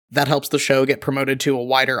review. That helps the show get promoted to a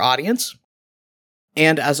wider audience.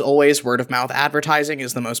 And as always, word of mouth advertising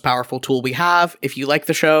is the most powerful tool we have. If you like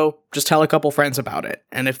the show, just tell a couple friends about it.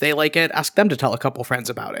 And if they like it, ask them to tell a couple friends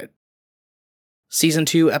about it. Season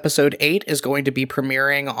 2, Episode 8 is going to be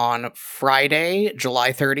premiering on Friday,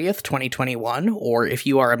 July 30th, 2021, or if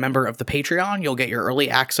you are a member of the Patreon, you'll get your early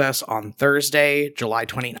access on Thursday, July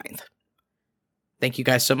 29th. Thank you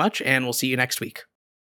guys so much, and we'll see you next week.